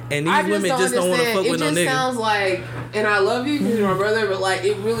game, and these women just don't want to fuck with no nigga. It just sounds like, and I love you because you're my brother, but like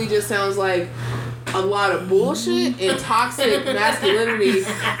it really just sounds like a lot of bullshit and toxic masculinity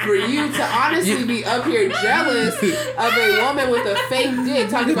for you to honestly be up here jealous of a woman with a fake dick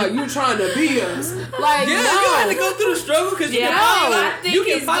talking about you trying to be us. Like, yeah, no. you had to go through the struggle because I think you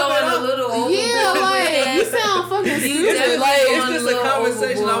can he's pop it going up. a little overboard. Yeah, like you sound fucking stupid. definitely Like It's just a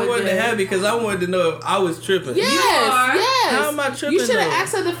conversation I wanted to have because I wanted to know if I was tripping. yes. How am I tripping? You should have though?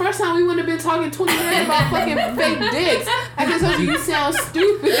 asked her the first time we wouldn't have been talking 20 minutes about fucking fake dicks. I just told you sound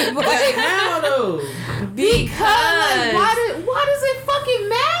stupid. Like, How though? because like, why does it fucking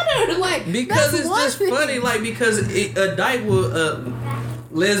matter? Like Because that's it's one just thing. funny, like because a dyke will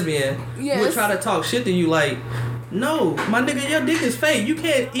lesbian Yes. would try to talk shit to you like, no, my nigga, your dick is fake. You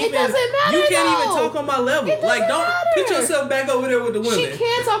can't even. doesn't matter, You can't though. even talk on my level. It Like, doesn't don't put matter. yourself back over there with the women. She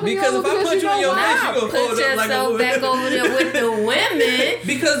can't talk on your because if level I put because you you in your know face, why. you gonna Put fold up like a yourself woman. back over there with the women.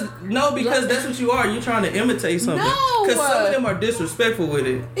 Because that's what you are. You're trying to imitate something. No. Because some of them are disrespectful with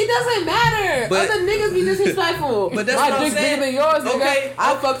it. It doesn't matter. But- Other niggas be disrespectful. But that's my what I'm dick saying. bigger than yours, nigga. Okay.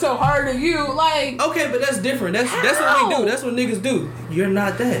 I fucked so harder than you. Like Okay, but that's different. That's what we How? do. That's what niggas do. You're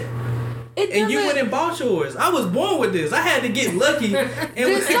not that. it And you doesn't- went and bought yours. I was born with this. I had to get lucky. And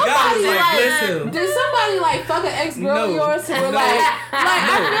Did with God somebody was like, like? bless him. Did somebody like fuck an ex girl No. of yours? Who were No.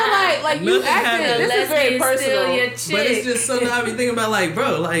 I feel like you Nothing acting. happened. This is very personal. But it's just something I be thinking about, like,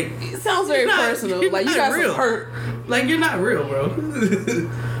 bro, like, It sounds very You're not- personal. you're Like you not got real. some hurt. like you're not real, bro.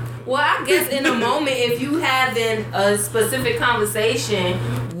 Well, I guess in a moment, if you having a specific conversation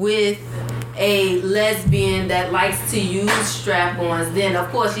with a lesbian that likes to use strap-ons, then of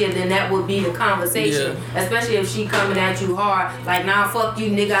course, then that would be the conversation. Especially if she coming at you hard, like, nah, fuck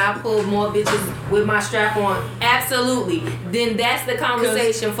you, nigga, I pulled more bitches with my strap-on. Absolutely. Then that's the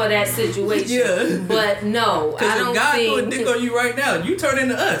conversation for that situation. Yeah. But no, I Because don't if God think. threw a dick on you right now, you turn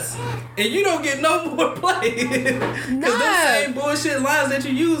into us. And you don't get no more play. Because those same bullshit lines that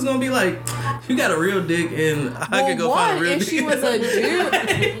you use gonna be like, you got a real dick and I could go find a real if dick. she was a dude,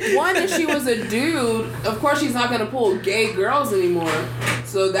 if she was a dude, of course she's not gonna pull gay girls anymore.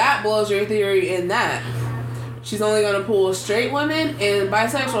 So that blows your theory in that. She's only gonna pull straight women and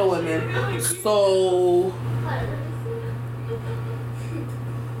bisexual women. So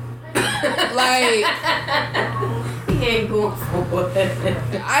like He ain't going for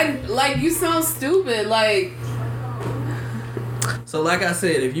it. you sound stupid. Like So like I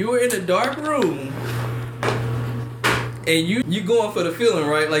said, if you were in a dark room and you going for the feeling,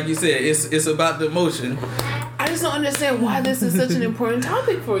 right? Like you said, it's about the emotion. I just don't understand why this is such an important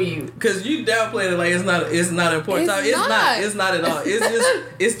topic for you. Cause you downplayed it like it's not an important It's time. It's not. not. It's not at all.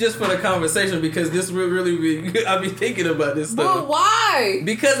 It's just for the conversation because this will really be. I be thinking about this But stuff. why?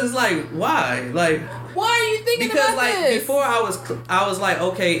 Because it's like why like. Why are you thinking Because about like this? before I was like,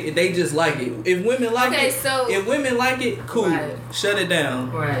 okay, they just like it. If women like Okay, it, so- if women like it, cool. Right. Shut it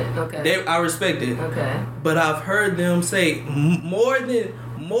down. Right, okay. I respect it. Okay. But I've heard them say more than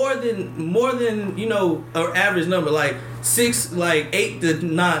you know an average number, like 6, like 8 to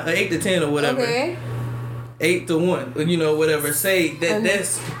 9, 8 to 10 or whatever. Okay. 8 to 1, you know, whatever. Say that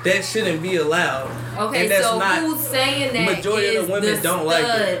that shouldn't be allowed. Okay, and that's so not, who's saying that majority is of the women don't like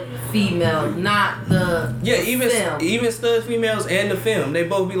it. Female, not the Yeah, film. even stud females and the film, they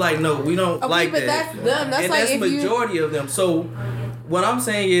both be like, no, we don't Okay, like but that. that's them. That's and like that's if majority of them. So what I'm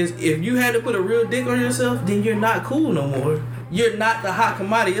saying is, if you had to put a real dick on yourself, then you're not cool no more. You're not the hot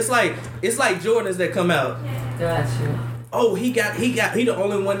commodity. It's like Jordans that come out. Gotcha. Oh, he the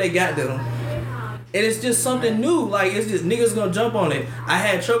only one that got them. And it's just something new. Like, it's just niggas gonna jump on it. I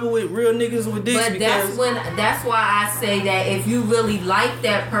had trouble with real niggas with dicks But because that's why I say that if you really like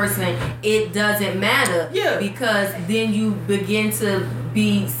that person, it doesn't matter. Yeah. Because then you begin to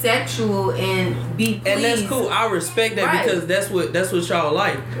be sexual and be pleased. and that's cool. I respect that Right. because that's what y'all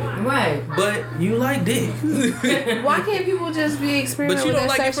like. Right. But you like dick. Why can't people just be experimenting But you with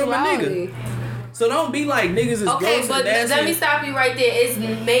don't their like it from a nigga. sexuality? So don't be like niggas is Okay, gross but and nasty. let me stop you right there. It's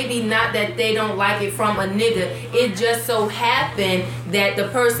maybe not that they don't like it from a nigga. It just so happened that the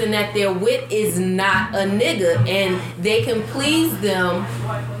person that they're with is not a nigga, and they can please them.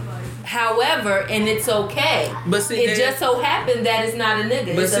 However, and it's okay. But see, it just so happened that it's not a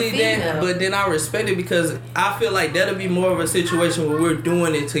nigga. But it's see, a female. then I respect it because I feel like that'll be more of a situation where we're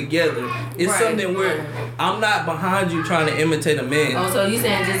doing it together. It's Right. something where I'm not behind you trying to imitate a man. Oh, so you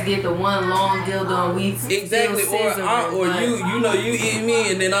saying just get the one long dildo and we Exactly, still or scissoring, or but- you know you eat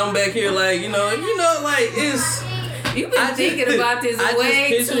me and then I'm back here like you know like it's You've been thinking about this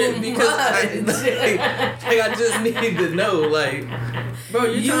way too because much. I just need to know, like, bro,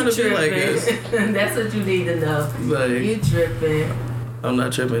 you trying to be like us. That's what you need to know. Like, You tripping. I'm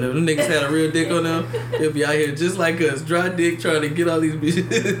not tripping. If them niggas had a real dick on them, they'll be out here just like us, dry dick, trying to get all these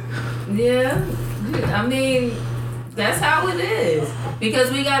bitches. Yeah. I mean, that's how it is.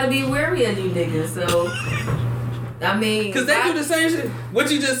 Because we gotta be wary of you niggas, so I mean, Cause they do the same shit.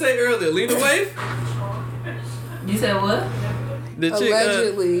 What you just say earlier, Lena Waithe? You said what? The chick,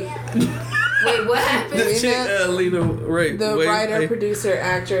 Allegedly, Wait, what happened? the chick, Lena Waithe. the writer, producer,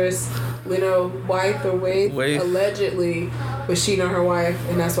 actress, Lena Waithe or Waithe, Waithe. allegedly was cheating on her wife,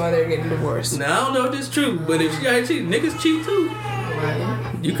 and that's why they're getting divorced. Now I don't know if this is true, but if she got cheated, niggas cheat too.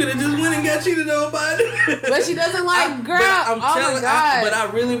 Right. You could have just went and got cheated on by it. But she doesn't like, girl. But Oh my God. but I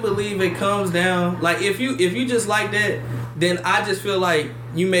really believe it comes down, like, if you just like that, then I just feel like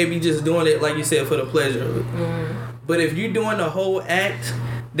you may be just doing it, like you said, for the pleasure of it. But if you're doing the whole act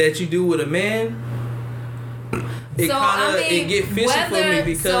that you do with a man, it it get fishy for me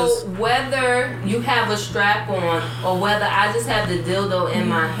because so whether you have a strap on or whether I just have the dildo in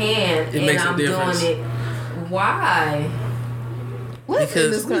my hand and makes a I'm difference. doing it, why? Let's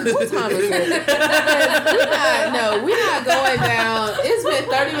end this conversation. What time is it? We're not going down. It's been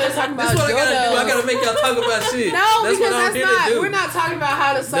 30 minutes talking about that's what I gotta do. I dildos. gotta make y'all talk about shit. No, that's because what I'm that's here not. to do. We're not talking about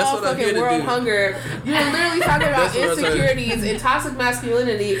how to solve what I'm here fucking to world do. hunger. You're literally talking about That's what I'm saying. insecurities and toxic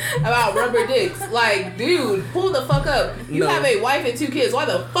masculinity about rubber dicks. Like, dude, pull the fuck up. You No. have a wife and 2 kids. Why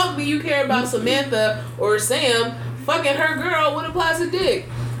the fuck do you care about Samantha or Sam fucking her girl with a plastic dick?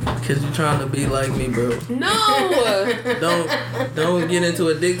 Cause you're trying to be like me, bro. No. Don't get into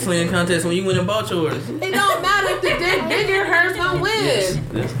a dick sling contest when you went and bought yours. It don't matter if the dick bigger, hers gonna win.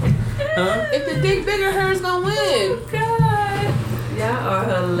 Huh? If the dick bigger, hers gonna win. God, y'all are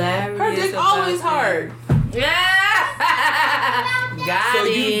hilarious. Her dick about always that. hard. Got So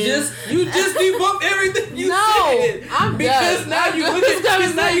it. you just debunked everything you said. I'm because done. now I'm you done look at with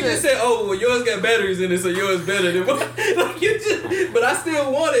because now you conversation. just said, oh well, yours got batteries in it, so yours better than mine. Like you just, but I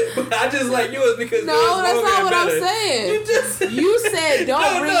still want it. But I just like yours because No, yours that's longer not and what I'm better. saying. You just You said don't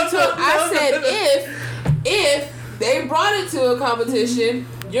No, bring no, it to. no, I no, said no. if they brought it to a competition,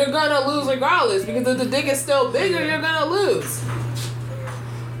 you're gonna lose regardless because if the dick is still bigger, you're gonna lose.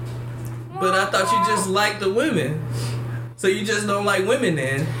 But I thought you just liked the women. So you just don't like women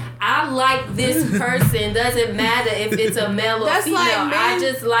then. I like this person. Doesn't matter if it's a male or That's female. like I men-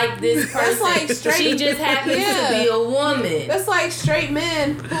 just like this person. That's like straight- She just happens Yeah. to be a woman. That's like straight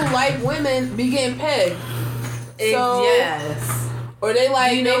men who like women be getting pegged, so- Yes. or they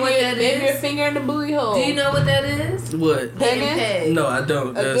like Do you know what that maybe is? your finger in the booty hole. Do you know what that is? What? Getting Pegging? pegged. No, I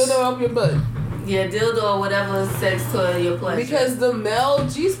don't. A That's, dildo up your butt. Yeah, dildo or whatever sex toy your pleasure. Because the male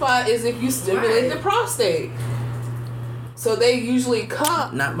G-spot is if you stimulate Right. the prostate. So they usually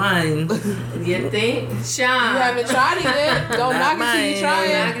come. not mine. you think? Sean. You haven't tried it yet. Don't knock it till you try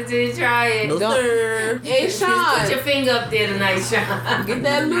Knock it. it till you try it. No Don't- sir. Hey Just put your Sean, finger up there tonight, Sean. get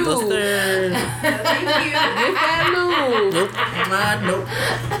that No lube. sir. Thank you. Get that lube.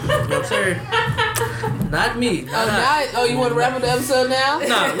 Nope. No sir. Not me. Oh, you want to wrap up the episode now?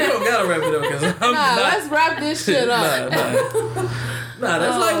 Nah, we don't gotta wrap it up because I'm Nah, not. let's wrap this shit up. Nah,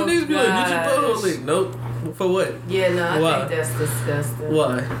 that's like when these be like, get your gosh. butthole licked. Nope. For what? Yeah, no, I Why? think that's disgusting.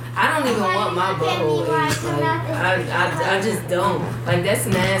 Why? I don't even want my butthole licked. Like, I just don't. Like, that's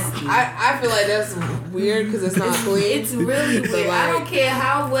nasty. I feel like that's weird because it's not clean. It's really But weird. I don't like- care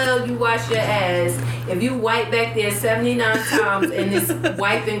how well you wash your ass. If you wipe back there 79 times and it's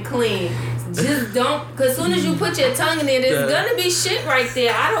wiping clean, just don't. Because as soon as you put your tongue in there, there's Yeah. gonna be shit right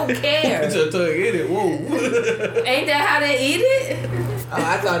there. I don't Put care. your tongue in it. Whoa. Ain't that how they eat it? Oh,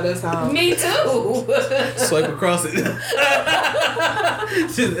 I thought that's how. Me too. Swipe across it.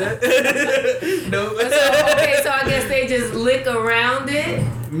 No. Okay, so I guess they just lick around it.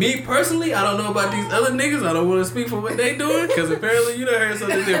 Me personally, I don't know about these other niggas. I don't want to speak for what they doing because apparently you done heard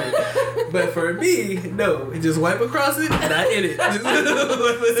something different. But for me, no. Just wipe across it, not in it.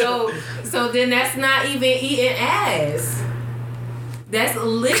 So then that's not even eating ass. That's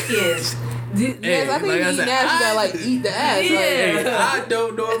licking. Yes, I think like I you said, gotta like eat the ass. Yeah. Like, Hey, I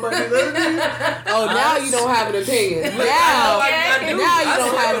don't know about these other niggas. oh, now you don't have an opinion. I Now, do. now you I don't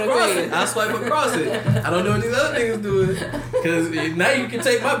swipe have an across opinion. it. I swipe across it. I don't know what these other niggas doing. Because now you can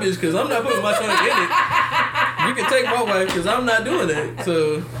take my bitch because I'm not putting my tongue in it. You can take my wife because I'm not doing it.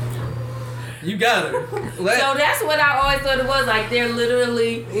 So, you got her. So that's what I always thought it was. Like, they're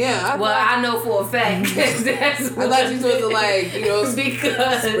literally. Yeah, Well, I know for a fact that's I what thought you supposed to like, because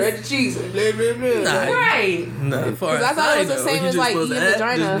spread the cheese and blah blah blah. Nah. right. Nah, as far Because I as thought it was the know, same you as just like supposed eating to act,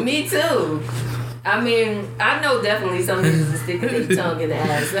 vagina. just- Me too. I mean, I know definitely some niggas is sticking their tongue in the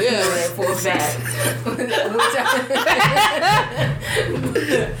ass. I know that for a fact.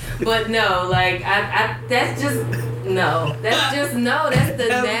 But no, like I that's just no. That's just no. That's the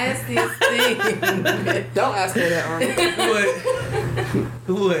nastiest thing. Don't ask her that, Arnold.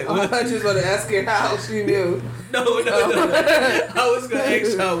 What? I just want to ask her how she knew. No. I was gonna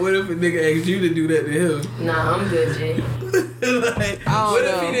ask y'all, what if a nigga asked you to do that to him? Nah, I'm good, G. Like, what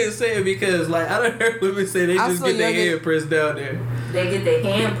if he didn't say it because, like, I done heard women say they just get their head pressed down there. They get their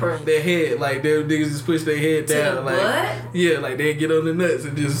hand pressed. Their head, like, them niggas just push their head down. To like, what? Yeah, like, they get on the nuts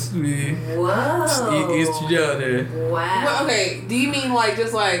and just Whoa. it's you down there. Wow. Well, okay, do you mean like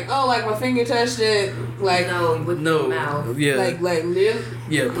just like, oh, like my finger touched it? Like, no, with your mouth. Yeah. Like lip?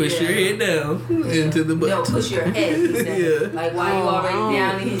 Yeah, push your head down into the butt. No, push your head. Yeah. Like while you already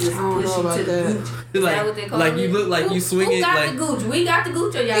down, and he just push you to the gooch. Is like, that what they call like it? you look like you swing it. Who got like, the gooch? We got the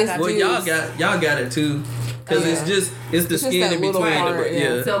gooch, or y'all got well, the y'all got it too, cause it's the just skin that in between. little part,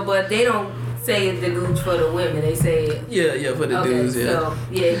 yeah. So, but they don't say it's the gooch for the women. They say it. Yeah, for the dudes. Yeah. So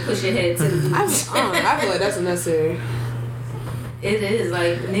you push your head to the gooch. I feel like that's unnecessary. It is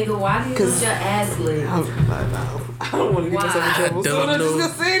like, nigga, why do you use your ass lick? I don't want to get myself in trouble. So I'm not just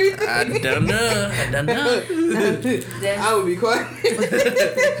gonna say anything. I don't know. I would be quiet.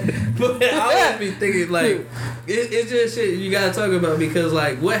 But I always be thinking like, it's just shit you gotta talk about because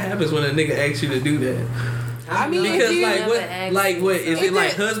like, what happens when a nigga asks you to do that? I mean, Because if you, what is it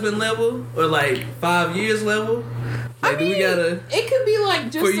like husband level or like 5 years level? Like, do we gotta? It could be like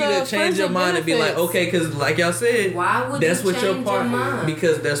just for you to change your mind and be like, okay, because like y'all said, why would that's you what your change partner your mind?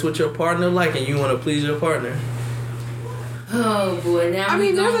 because that's what your partner like and you want to please your partner. Oh boy, now I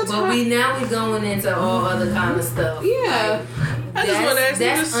mean, we're going into all other kind of stuff. Yeah. I just want to ask you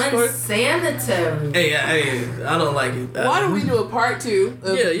that's this. unsanitary. Hey, I don't like it. Why don't we do a part 2?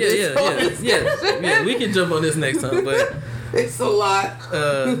 Of Yeah. this We can jump on this next time, but It's a lot.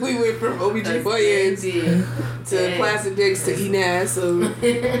 We went from OBGYNs to plastic dicks to eating ass. So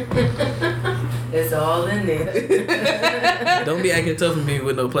it's all in there. don't be acting tough with me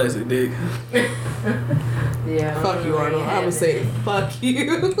with no plastic dick. Yeah. Fuck you, Arnold. I would say fuck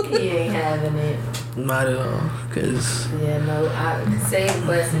you. He ain't having it. Not at all, cause Yeah, no. I save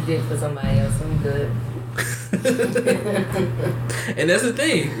plastic dick for somebody else. I'm good. and that's the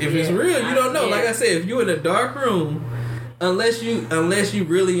thing. If it's real, you don't know. Like I said, if you're in a dark room, unless you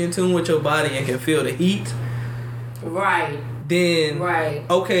really in tune with your body and can feel the heat, Right. then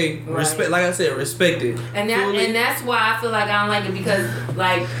okay, Right. respect. Like I said, respect it. And that's why I feel like I don't like it because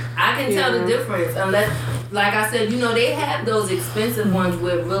like I can tell the difference unless. Like I said, they have those expensive ones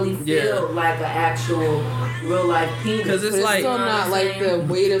where it really feel like an actual real life penis. Because it's but like it's still not like the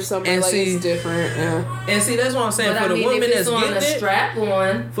weight of something. And like see, it's different. Yeah. And see, that's what I'm saying. But For the woman that's getting it, strap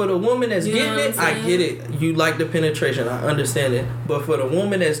on. For the woman that's You know getting what it, I'm I saying? get it. You like the penetration, I understand it. But for the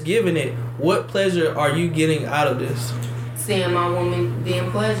woman that's giving it, what pleasure are you getting out of this? Seeing my woman being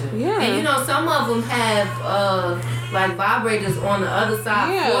pleasured. Yeah. And some of them have like vibrators on the other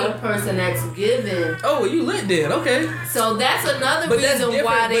side for the person that's giving. Oh, well, you lit then, okay. So that's another But that's reason different.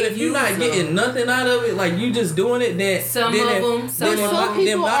 why they But if you're not use getting them. nothing out of it, like you just doing it, then Some then of in- them- some then of in them. my- Some then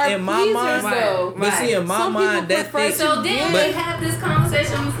people my- are in my pleasers, mind, though. but see, in my Some mind, people that prefer thing. So then they have this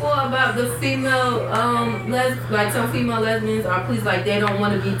conversation before about the female, like some female lesbians are pleased, like they don't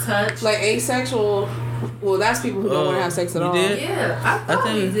want to be touched. Like asexual. Well, that's people who don't want to have sex at you all. did? Yeah, I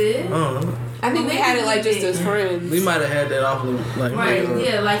thought we did. I don't know. I think we had it like just as friends. We might have had that off of like Right,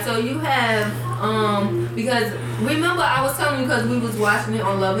 yeah, like so you have because remember I was telling you because we was watching it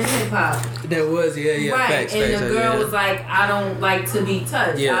on Love and Hip Hop. That was yeah. Right, Facts, and the girl yeah. was like, I don't like to be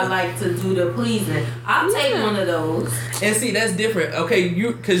touched. Yeah. I like to do the pleasing. I'll take one of those. And see, that's different. Okay,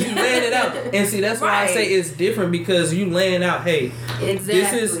 because you laying it out. And see, that's why I say it's different because you laying out, hey,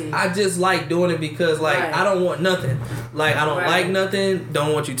 Exactly. I just like doing it because, like, I don't want nothing. Like, I don't like nothing.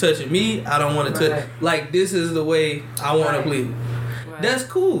 Don't want you touching me. I don't want to touch. Like, this is the way I want to bleed. Right. That's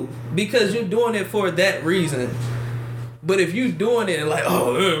cool because you're doing it for that reason. But if you doing it like,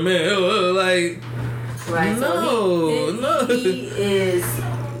 oh, man, like, Right, no.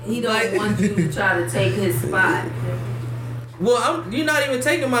 He don't want you to try to take his spot. Well, you're not even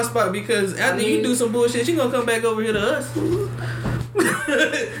taking my spot because after you do some bullshit, she gonna come back over here to us.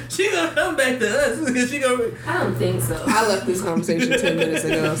 She gonna come back to us. She gonna. I don't think so. I left this conversation 10 minutes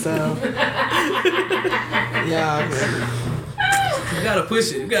ago, so yeah. You gotta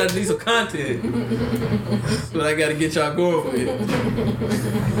push it. You gotta need some content. That's what I gotta get y'all going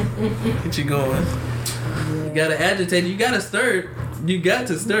with. Get you going. You gotta agitate. You gotta stir it. You got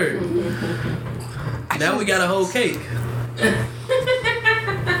to stir it. Now we got a whole cake.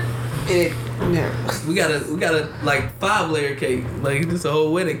 Yeah. We got a like 5-layer cake. Like this a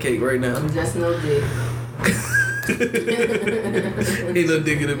whole wedding cake right now. Just no dick. Ain't no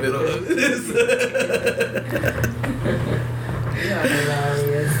dick in the middle of this. Y'all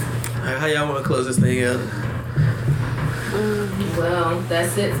hilarious. How y'all want to close this thing out? Well,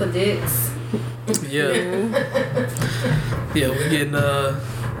 that's it for dicks. Yeah. Yeah,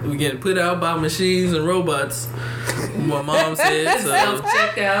 we getting put out by machines and robots. What mom said. So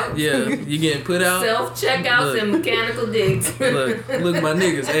Self-checkout. yeah, you getting put out. Self-checkouts and mechanical dicks. Look, my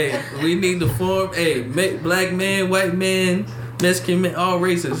niggas. Hey, we need to form. Hey, black man, white man, Mexican man, all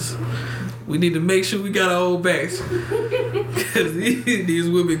races. We need to make sure we got our own backs. Cause these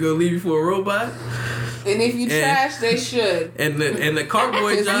women gonna leave you for a robot. And if you trash, they should. And the carboy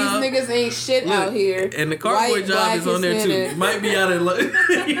Because job. these niggas ain't shit out here. And the carboy job is on there too. You might be out of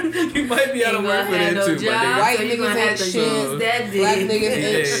you might be out of work for that too. My nigga. White so niggas ain't shit. Black niggas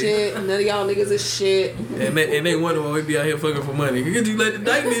ain't shit. None of y'all niggas is shit. And they wonder why we be out here fucking for money. Could you let the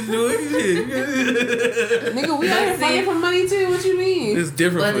dyke bitch do it? Nigga, we out here fucking for money too. What you mean? It's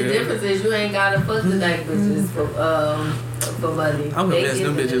different. But the difference is you ain't gotta fuck the dyke bitches for money. I'm convinced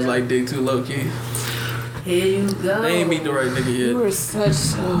them bitches like dick too low key. Here you go. They ain't meet the right nigga yet. You were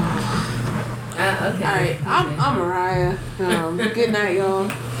such. Okay. Alright, I'm Mariah. Good night,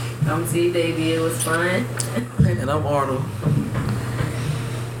 y'all. I'm T Baby. It was fun. And I'm Arnold.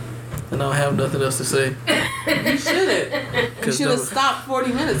 And I don't have nothing else to say. You shouldn't. You should have stopped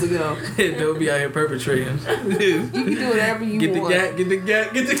 40 minutes ago. They'll be out here perpetrating. You can do whatever you Get want. Get the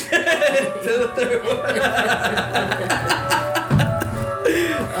gat. To the third one.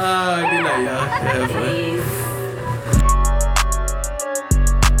 Good night, y'all. Have fun.